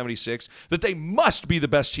 1976, that they must be the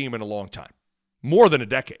best team in a long time. More than a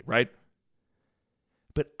decade, right?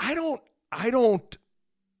 But I don't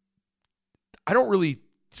really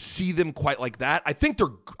see them quite like that. I think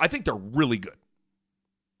they're really good.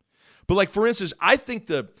 But like, for instance, I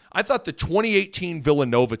thought the 2018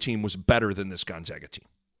 Villanova team was better than this Gonzaga team.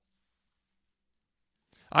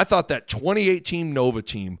 I thought that 2018 Nova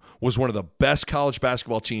team was one of the best college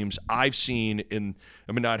basketball teams I've seen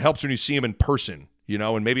now it helps when you see them in person,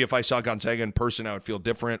 and maybe if I saw Gonzaga in person, I would feel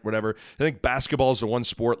different, whatever. I think basketball is the one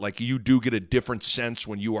sport, like, you do get a different sense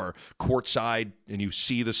when you are courtside and you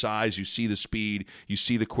see the size, you see the speed, you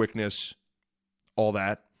see the quickness, all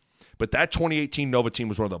that. But that 2018 Nova team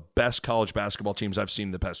was one of the best college basketball teams I've seen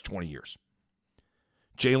in the past 20 years.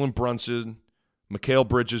 Jalen Brunson, Mikal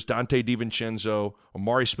Bridges, Dante DiVincenzo,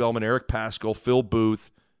 Omari Spellman, Eric Paschall, Phil Booth.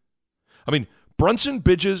 I mean, Brunson,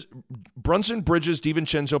 Bridges,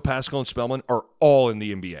 DiVincenzo, Paschall, and Spellman are all in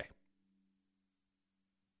the NBA.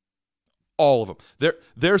 All of them.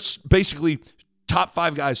 They're basically top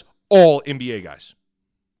 5 guys, all NBA guys.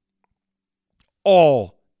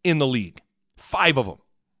 All in the league. 5 of them.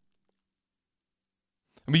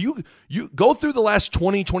 I mean, you go through the last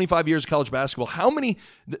 20, 25 years of college basketball, how many...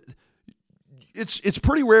 It's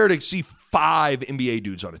pretty rare to see 5 NBA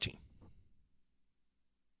dudes on a team.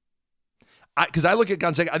 Because I look at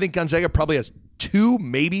Gonzaga, I think Gonzaga probably has 2,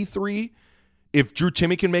 maybe 3. If Drew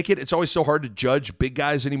Timme can make it, it's always so hard to judge big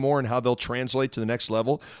guys anymore and how they'll translate to the next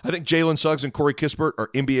level. I think Jalen Suggs and Corey Kispert are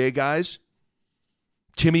NBA guys.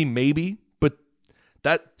 Timme maybe, but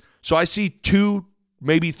so I see 2,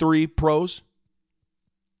 maybe 3 pros.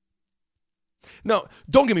 No,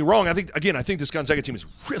 don't get me wrong. I think this Gonzaga team is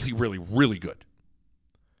really, really, really good.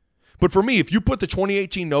 But for me, if you put the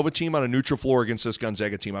 2018 Nova team on a neutral floor against this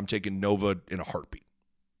Gonzaga team, I'm taking Nova in a heartbeat.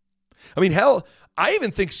 I mean, hell, I even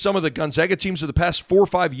think some of the Gonzaga teams of the past 4 or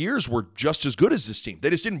 5 years were just as good as this team. They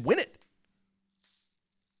just didn't win it.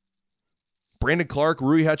 Brandon Clark,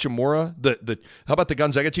 Rui Hachimura. How about the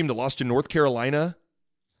Gonzaga team that lost to North Carolina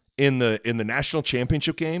in the national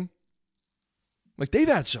championship game? Like, they've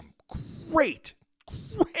had some great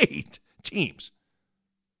teams.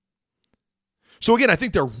 So again, I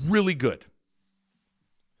think they're really good.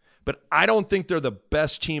 But I don't think they're the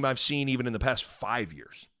best team I've seen even in the past 5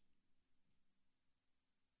 years.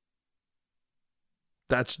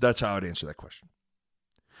 That's how I'd answer that question.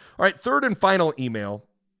 All right, third and final email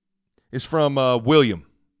is from William.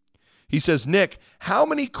 He says, Nick, how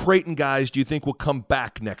many Creighton guys do you think will come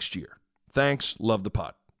back next year? Thanks. Love the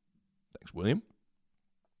pod. Thanks, William.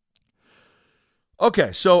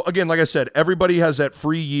 Okay, so again, like I said, everybody has that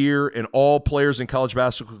free year, and all players in college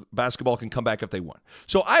basketball can come back if they want.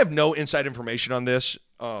 So I have no inside information on this,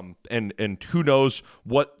 and who knows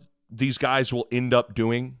what these guys will end up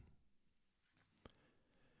doing.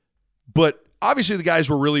 But obviously, the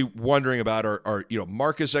guys we're really wondering about are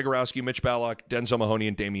Marcus Zegarowski, Mitch Ballock, Denzel Mahoney,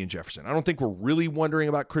 and Damian Jefferson. I don't think we're really wondering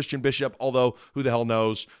about Christian Bishop, although who the hell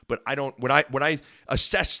knows? But I don't. When I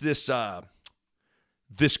assess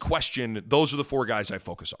this question, those are the 4 guys I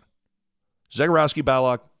focus on. Zegarowski,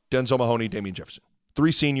 Ballock, Denzel Mahoney, Damian Jefferson.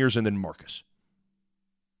 3 seniors, and then Marcus.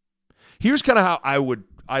 Here's kind of how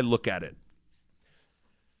I look at it.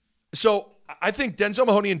 So I think Denzel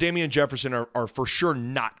Mahoney and Damian Jefferson are for sure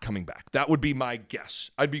not coming back. That would be my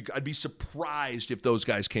guess. I'd be surprised if those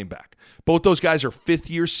guys came back. Both those guys are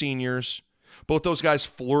 5th-year seniors. Both those guys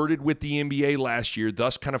flirted with the NBA last year,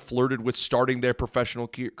 thus kind of flirted with starting their professional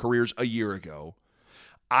careers a year ago.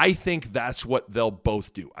 I think that's what they'll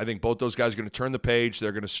both do. I think both those guys are going to turn the page.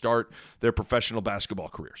 They're going to start their professional basketball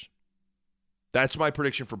careers. That's my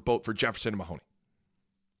prediction for Jefferson and Mahoney.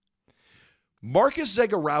 Marcus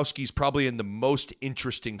Zegarowski is probably in the most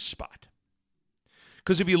interesting spot.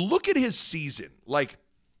 Because if you look at his season,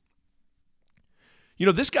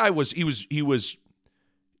 this guy was named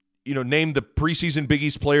the preseason Big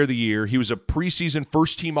East Player of the Year. He was a preseason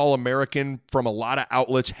first-team All-American from a lot of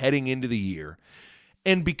outlets heading into the year.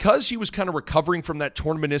 And because he was kind of recovering from that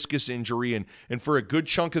torn meniscus injury and for a good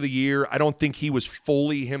chunk of the year, I don't think he was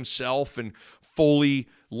fully himself and fully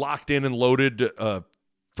locked in and loaded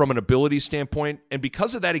from an ability standpoint. And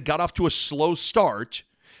because of that, he got off to a slow start,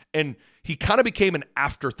 and he kind of became an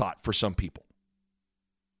afterthought for some people.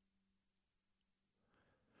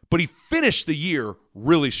 But he finished the year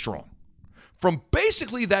really strong. From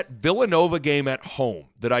basically that Villanova game at home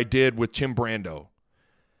that I did with Tim Brando,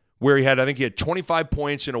 where he had 25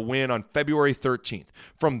 points in a win on February 13th.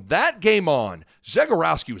 From that game on,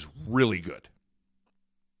 Zegarowski was really good.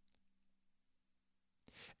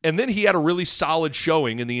 And then he had a really solid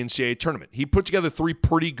showing in the NCAA tournament. He put together 3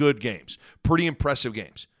 pretty good games, pretty impressive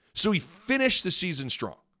games. So he finished the season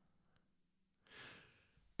strong.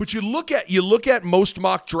 But you look at most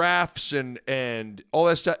mock drafts and all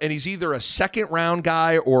that stuff, and he's either a second-round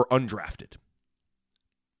guy or undrafted.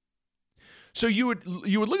 So you would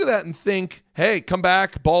look at that and think, hey, come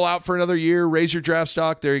back, ball out for another year, raise your draft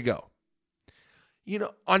stock, there you go.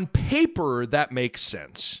 On paper, that makes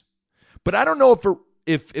sense. But I don't know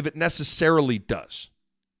if it necessarily does.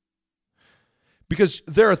 Because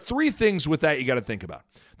there are 3 things with that you got to think about.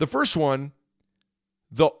 The first one,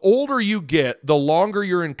 the older you get, the longer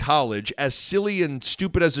you're in college, as silly and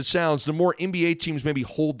stupid as it sounds, the more NBA teams maybe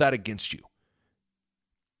hold that against you.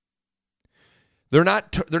 They're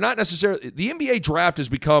not necessarily, the NBA draft has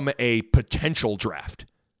become a potential draft.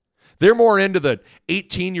 They're more into the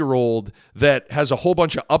 18-year-old that has a whole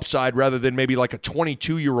bunch of upside rather than maybe like a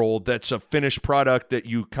 22-year-old that's a finished product that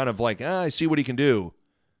you kind of like, I see what he can do.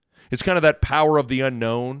 It's kind of that power of the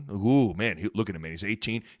unknown. Ooh, man, look at him, man. He's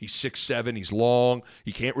 18. He's 6'7". He's long.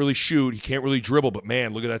 He can't really shoot. He can't really dribble. But,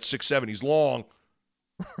 man, look at that 6'7". He's long.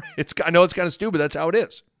 I know it's kind of stupid. That's how it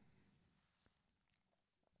is.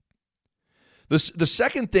 The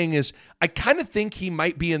second thing is I kind of think he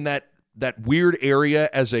might be in that weird area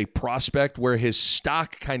as a prospect where his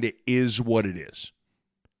stock kind of is what it is.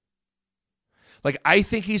 Like, I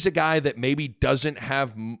think he's a guy that maybe doesn't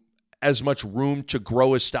have as much room to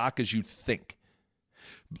grow his stock as you'd think.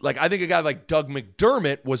 Like, I think a guy like Doug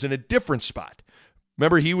McDermott was in a different spot.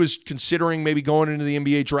 Remember, he was considering maybe going into the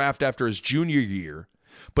NBA draft after his junior year.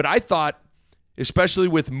 But I thought, especially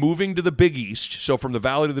with moving to the Big East, so from the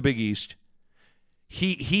Valley to the Big East,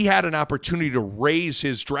 he had an opportunity to raise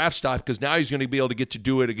his draft stock because now he's going to be able to get to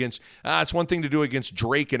do it against, it's one thing to do against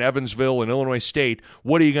Drake and Evansville and Illinois State.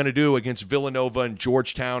 What are you going to do against Villanova and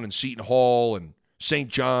Georgetown and Seton Hall and St.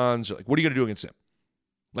 John's? Like, what are you going to do against them?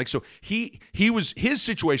 Like, so his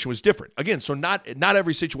situation was different. Again, so not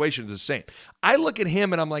every situation is the same. I look at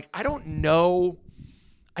him and I'm like, I don't know.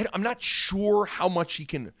 I'm not sure how much he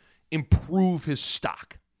can improve his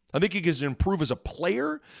stock. I think he can improve as a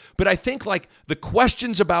player, but I think like the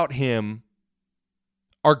questions about him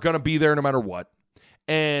are going to be there no matter what.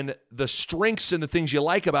 And the strengths and the things you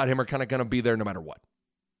like about him are kind of going to be there no matter what.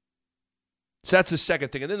 So that's the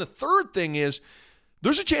second thing. And then the third thing is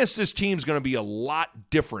there's a chance this team's going to be a lot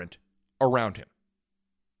different around him.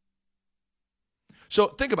 So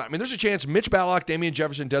think about it. I mean, there's a chance Mitch Ballock, Damian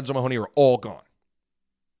Jefferson, Denzel Mahoney are all gone.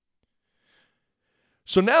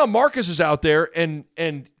 So now Marcus is out there and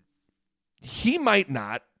he might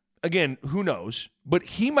not, again, who knows, but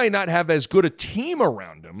he might not have as good a team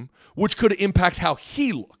around him, which could impact how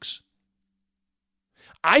he looks.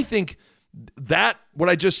 I think that what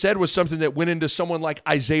I just said was something that went into someone like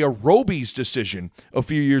Isaiah Roby's decision a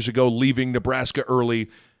few years ago, leaving Nebraska early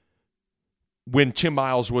when Tim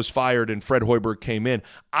Miles was fired and Fred Hoiberg came in.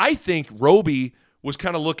 I think Roby was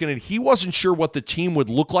kind of looking at, he wasn't sure what the team would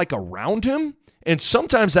look like around him, and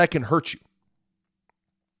sometimes that can hurt you.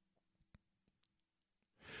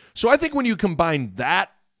 So I think when you combine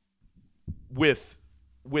that with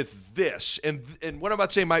this, and what I'm about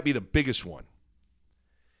to say might be the biggest one,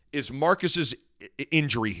 is Marcus's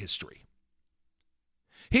injury history.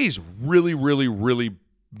 He's really, really, really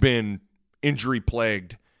been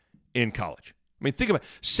injury-plagued in college. I mean, think about it.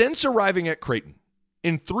 Since arriving at Creighton,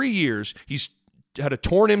 in 3 years, he's had a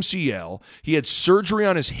torn MCL, he had surgery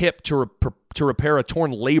on his hip to repair a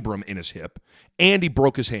torn labrum in his hip, and he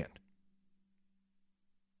broke his hand.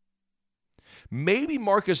 Maybe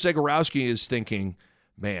Marcus Zegarowski is thinking,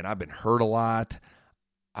 man, I've been hurt a lot.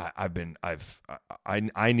 I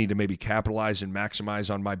need to maybe capitalize and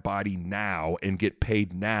maximize on my body now and get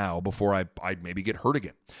paid now before I maybe get hurt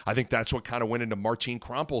again. I think that's what kind of went into Martin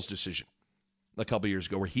Krompel's decision a couple years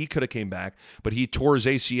ago, where he could have came back, but he tore his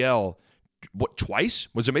ACL, twice?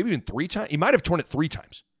 Was it maybe even 3 times? He might have torn it 3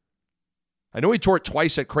 times. I know he tore it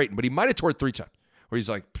twice at Creighton, but he might have torn it 3 times. Where he's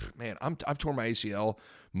like, man, I've torn my ACL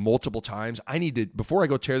multiple times. I need to, before I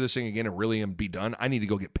go tear this thing again and really be done, I need to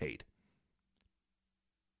go get paid.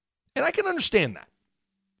 And I can understand that.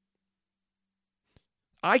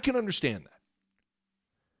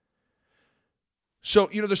 So,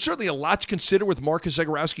 there's certainly a lot to consider with Marcus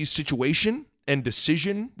Zegarowski's situation and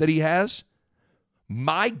decision that he has.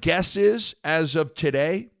 My guess is, as of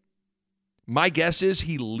today,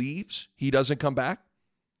 he leaves. He doesn't come back.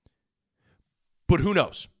 But who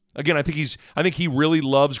knows? Again, I think he really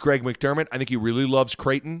loves Greg McDermott. I think he really loves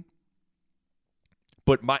Creighton.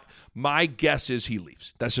 But my guess is he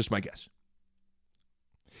leaves. That's just my guess.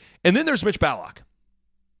 And then there's Mitch Ballock.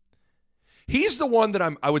 He's the one that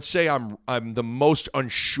I would say I'm the most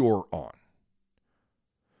unsure on.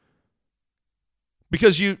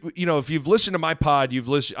 Because you know, if you've listened to my pod,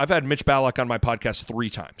 I've had Mitch Ballock on my podcast 3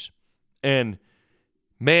 times. And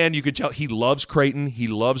man, you could tell he loves Creighton. He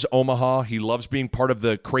loves Omaha. He loves being part of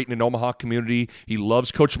the Creighton and Omaha community. He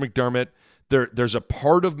loves Coach McDermott. There's a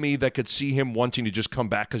part of me that could see him wanting to just come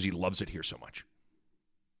back because he loves it here so much.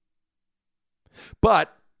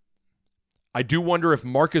 But I do wonder if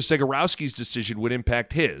Marcus Zegarowski's decision would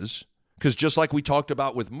impact his, because just like we talked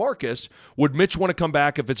about with Marcus, would Mitch want to come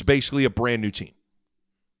back if it's basically a brand new team?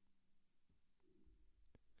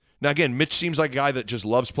 Now, again, Mitch seems like a guy that just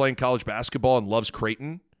loves playing college basketball and loves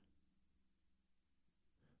Creighton.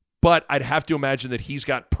 But I'd have to imagine that he's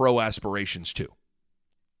got pro aspirations too.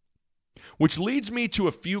 Which leads me to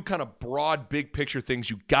a few kind of broad, big picture things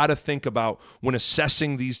you got to think about when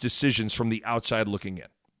assessing these decisions from the outside looking in.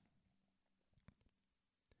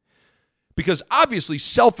 Because obviously,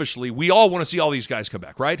 selfishly, we all want to see all these guys come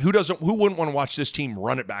back, right? Who wouldn't want to watch this team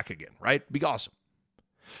run it back again, right? Be awesome.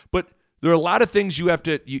 But there are a lot of things you got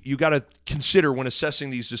to consider when assessing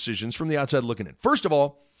these decisions from the outside looking in. First of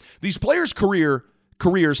all, these players'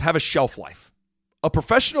 careers have a shelf life. A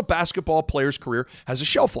professional basketball player's career has a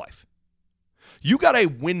shelf life. You got a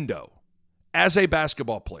window as a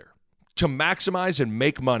basketball player to maximize and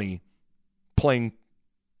make money playing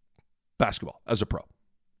basketball as a pro.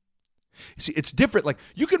 See, it's different. Like,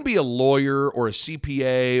 you can be a lawyer or a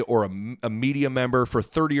CPA or a media member for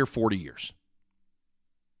 30 or 40 years.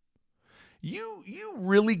 You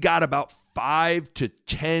really got about 5 to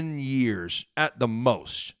 10 years at the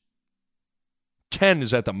most. 10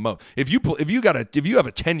 is at the most. If you have a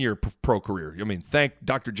 10-year pro career, I mean, thank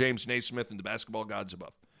Dr. James Naismith and the basketball gods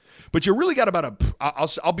above. But you really got about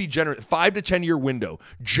I'll be generous, 5 to 10 year window,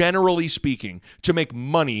 generally speaking, to make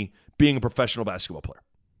money being a professional basketball player.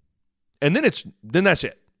 And then that's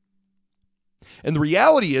it. And the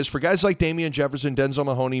reality is, for guys like Damian Jefferson, Denzel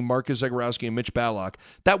Mahoney, Marcus Zegarowski, and Mitch Ballock,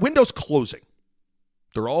 that window's closing.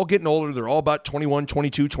 They're all getting older. They're all about 21,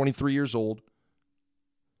 22, 23 years old.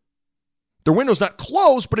 Their window's not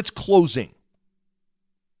closed, but it's closing.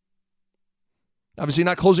 Obviously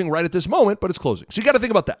not closing right at this moment, but it's closing. So you got to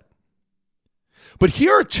think about that. But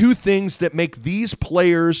here are 2 things that make these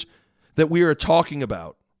players that we are talking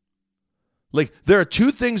about. Like, there are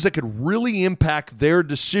 2 things that could really impact their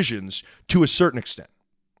decisions to a certain extent.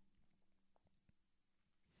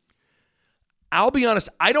 I'll be honest,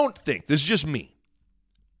 I don't think, this is just me,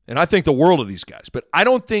 and I think the world of these guys, but I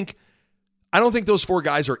don't think those 4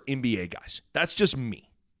 guys are NBA guys. That's just me.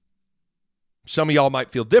 Some of y'all might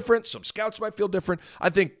feel different. Some scouts might feel different. I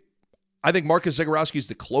think Marcus Zegarowski is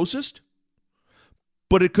the closest,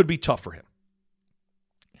 but it could be tough for him.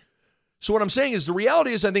 So what I'm saying is, the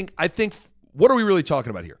reality is, I think what are we really talking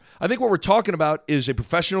about here? I think what we're talking about is a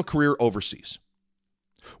professional career overseas,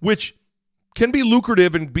 which can be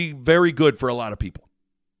lucrative and be very good for a lot of people.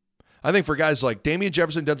 I think for guys like Damian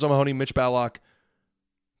Jefferson, Denzel Mahoney, Mitch Ballock,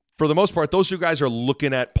 for the most part, those 2 guys are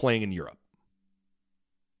looking at playing in Europe.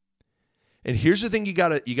 And here's the thing you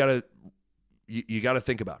gotta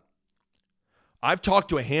think about. I've talked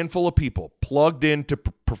to a handful of people plugged into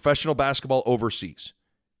professional basketball overseas.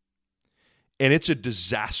 And it's a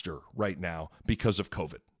disaster right now because of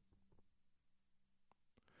COVID.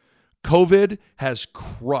 COVID has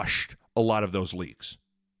crushed a lot of those leagues.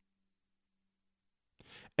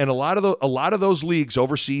 And a lot of those leagues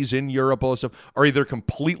overseas in Europe, all that stuff, are either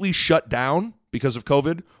completely shut down because of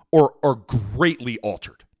COVID or are greatly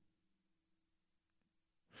altered.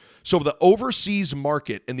 So the overseas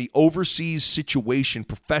market and the overseas situation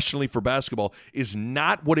professionally for basketball is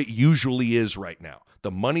not what it usually is right now.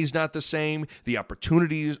 The money's not the same. The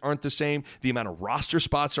opportunities aren't the same. The amount of roster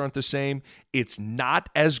spots aren't the same. It's not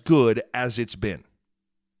as good as it's been.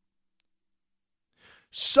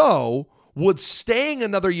 So, would staying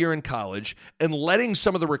another year in college and letting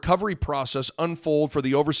some of the recovery process unfold for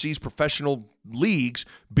the overseas professional leagues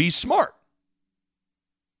be smart?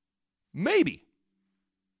 Maybe.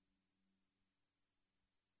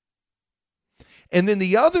 And then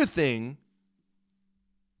the other thing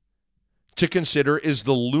to consider is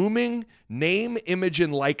the looming name, image,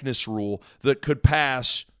 and likeness rule that could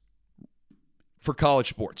pass for college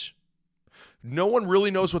sports. No one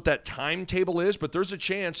really knows what that timetable is, but there's a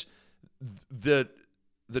chance that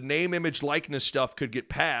the name, image, likeness stuff could get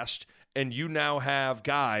passed, and you now have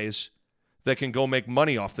guys that can go make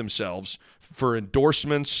money off themselves for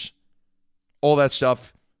endorsements, all that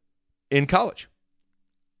stuff in college.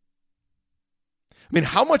 I mean,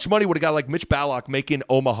 how much money would a guy like Mitch Ballock make in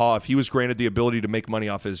Omaha if he was granted the ability to make money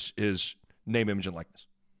off his name, image, and likeness?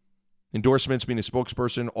 Endorsements, being a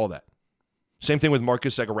spokesperson, all that. Same thing with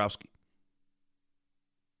Marcus Zagorowski.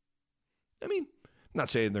 I mean, I'm not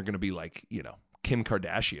saying they're going to be like, Kim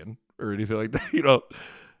Kardashian or anything like that.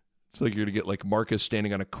 It's like you're going to get like Marcus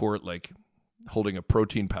standing on a court, like holding a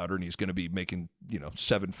protein powder, and he's going to be making,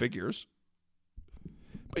 7 figures.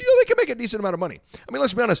 But, they can make a decent amount of money. I mean,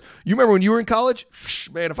 let's be honest. You remember when you were in college?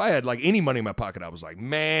 Man, if I had like any money in my pocket, I was like,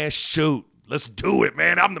 man, shoot, let's do it,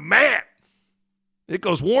 man. I'm the man. It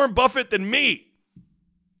goes Warren Buffett than me.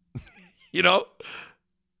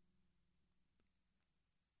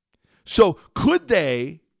 So could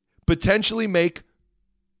they potentially make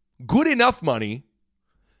good enough money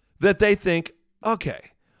that they think,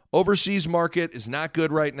 okay, overseas market is not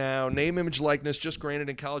good right now. Name, image, likeness, just granted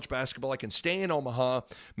in college basketball. I can stay in Omaha,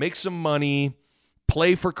 make some money,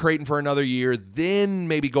 play for Creighton for another year, then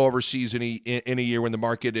maybe go overseas in a year when the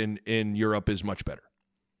market in Europe is much better.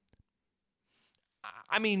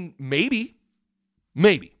 I mean, maybe.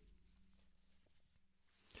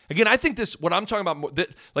 Again, I think what I'm talking about,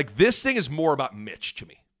 this thing is more about Mitch to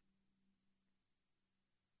me.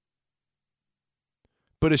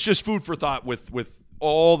 But it's just food for thought with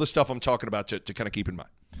all the stuff I'm talking about to kind of keep in mind.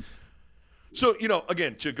 So,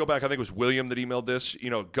 again, to go back, I think it was William that emailed this.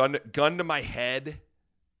 Gun to my head.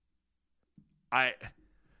 I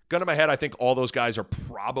think all those guys are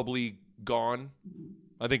probably gone.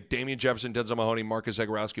 I think Damian Jefferson, Denzel Mahoney, Marcus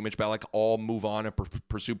Zagorowski, Mitch Ballock all move on and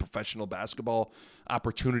pursue professional basketball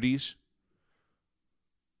opportunities.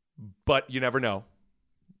 But you never know.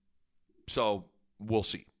 So we'll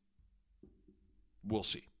see.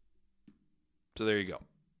 So there you go.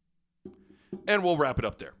 And we'll wrap it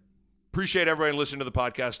up there. Appreciate everybody listening to the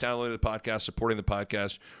podcast, downloading the podcast, supporting the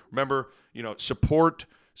podcast. Remember, support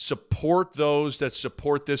those that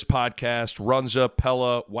support this podcast. Runza,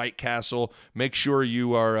 Pella, White Castle. Make sure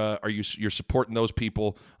you're supporting those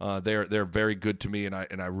people. They're very good to me, and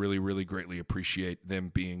I really, really greatly appreciate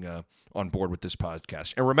them being on board with this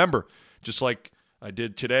podcast. And remember, just like I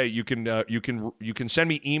did today, you can send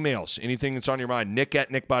me emails, anything that's on your mind,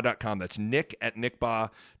 nick@nickbaugh.com. That's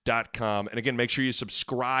nick@nickbaugh.com. And again, make sure you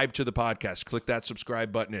subscribe to the podcast. Click that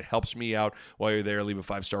subscribe button. It helps me out while you're there. Leave a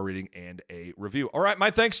 5-star rating and a review. All right,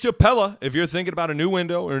 my thanks to Pella. If you're thinking about a new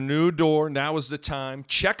window or a new door, now is the time.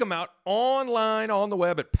 Check them out online on the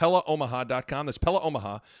web at PellaOmaha.com. That's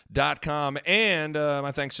PellaOmaha.com. And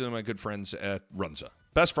my thanks to my good friends at Runza.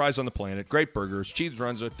 Best fries on the planet, great burgers, cheese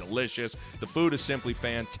Runza, delicious. The food is simply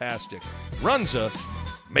fantastic. Runza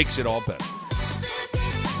makes it all better.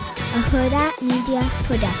 A Huda Media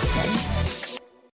Production.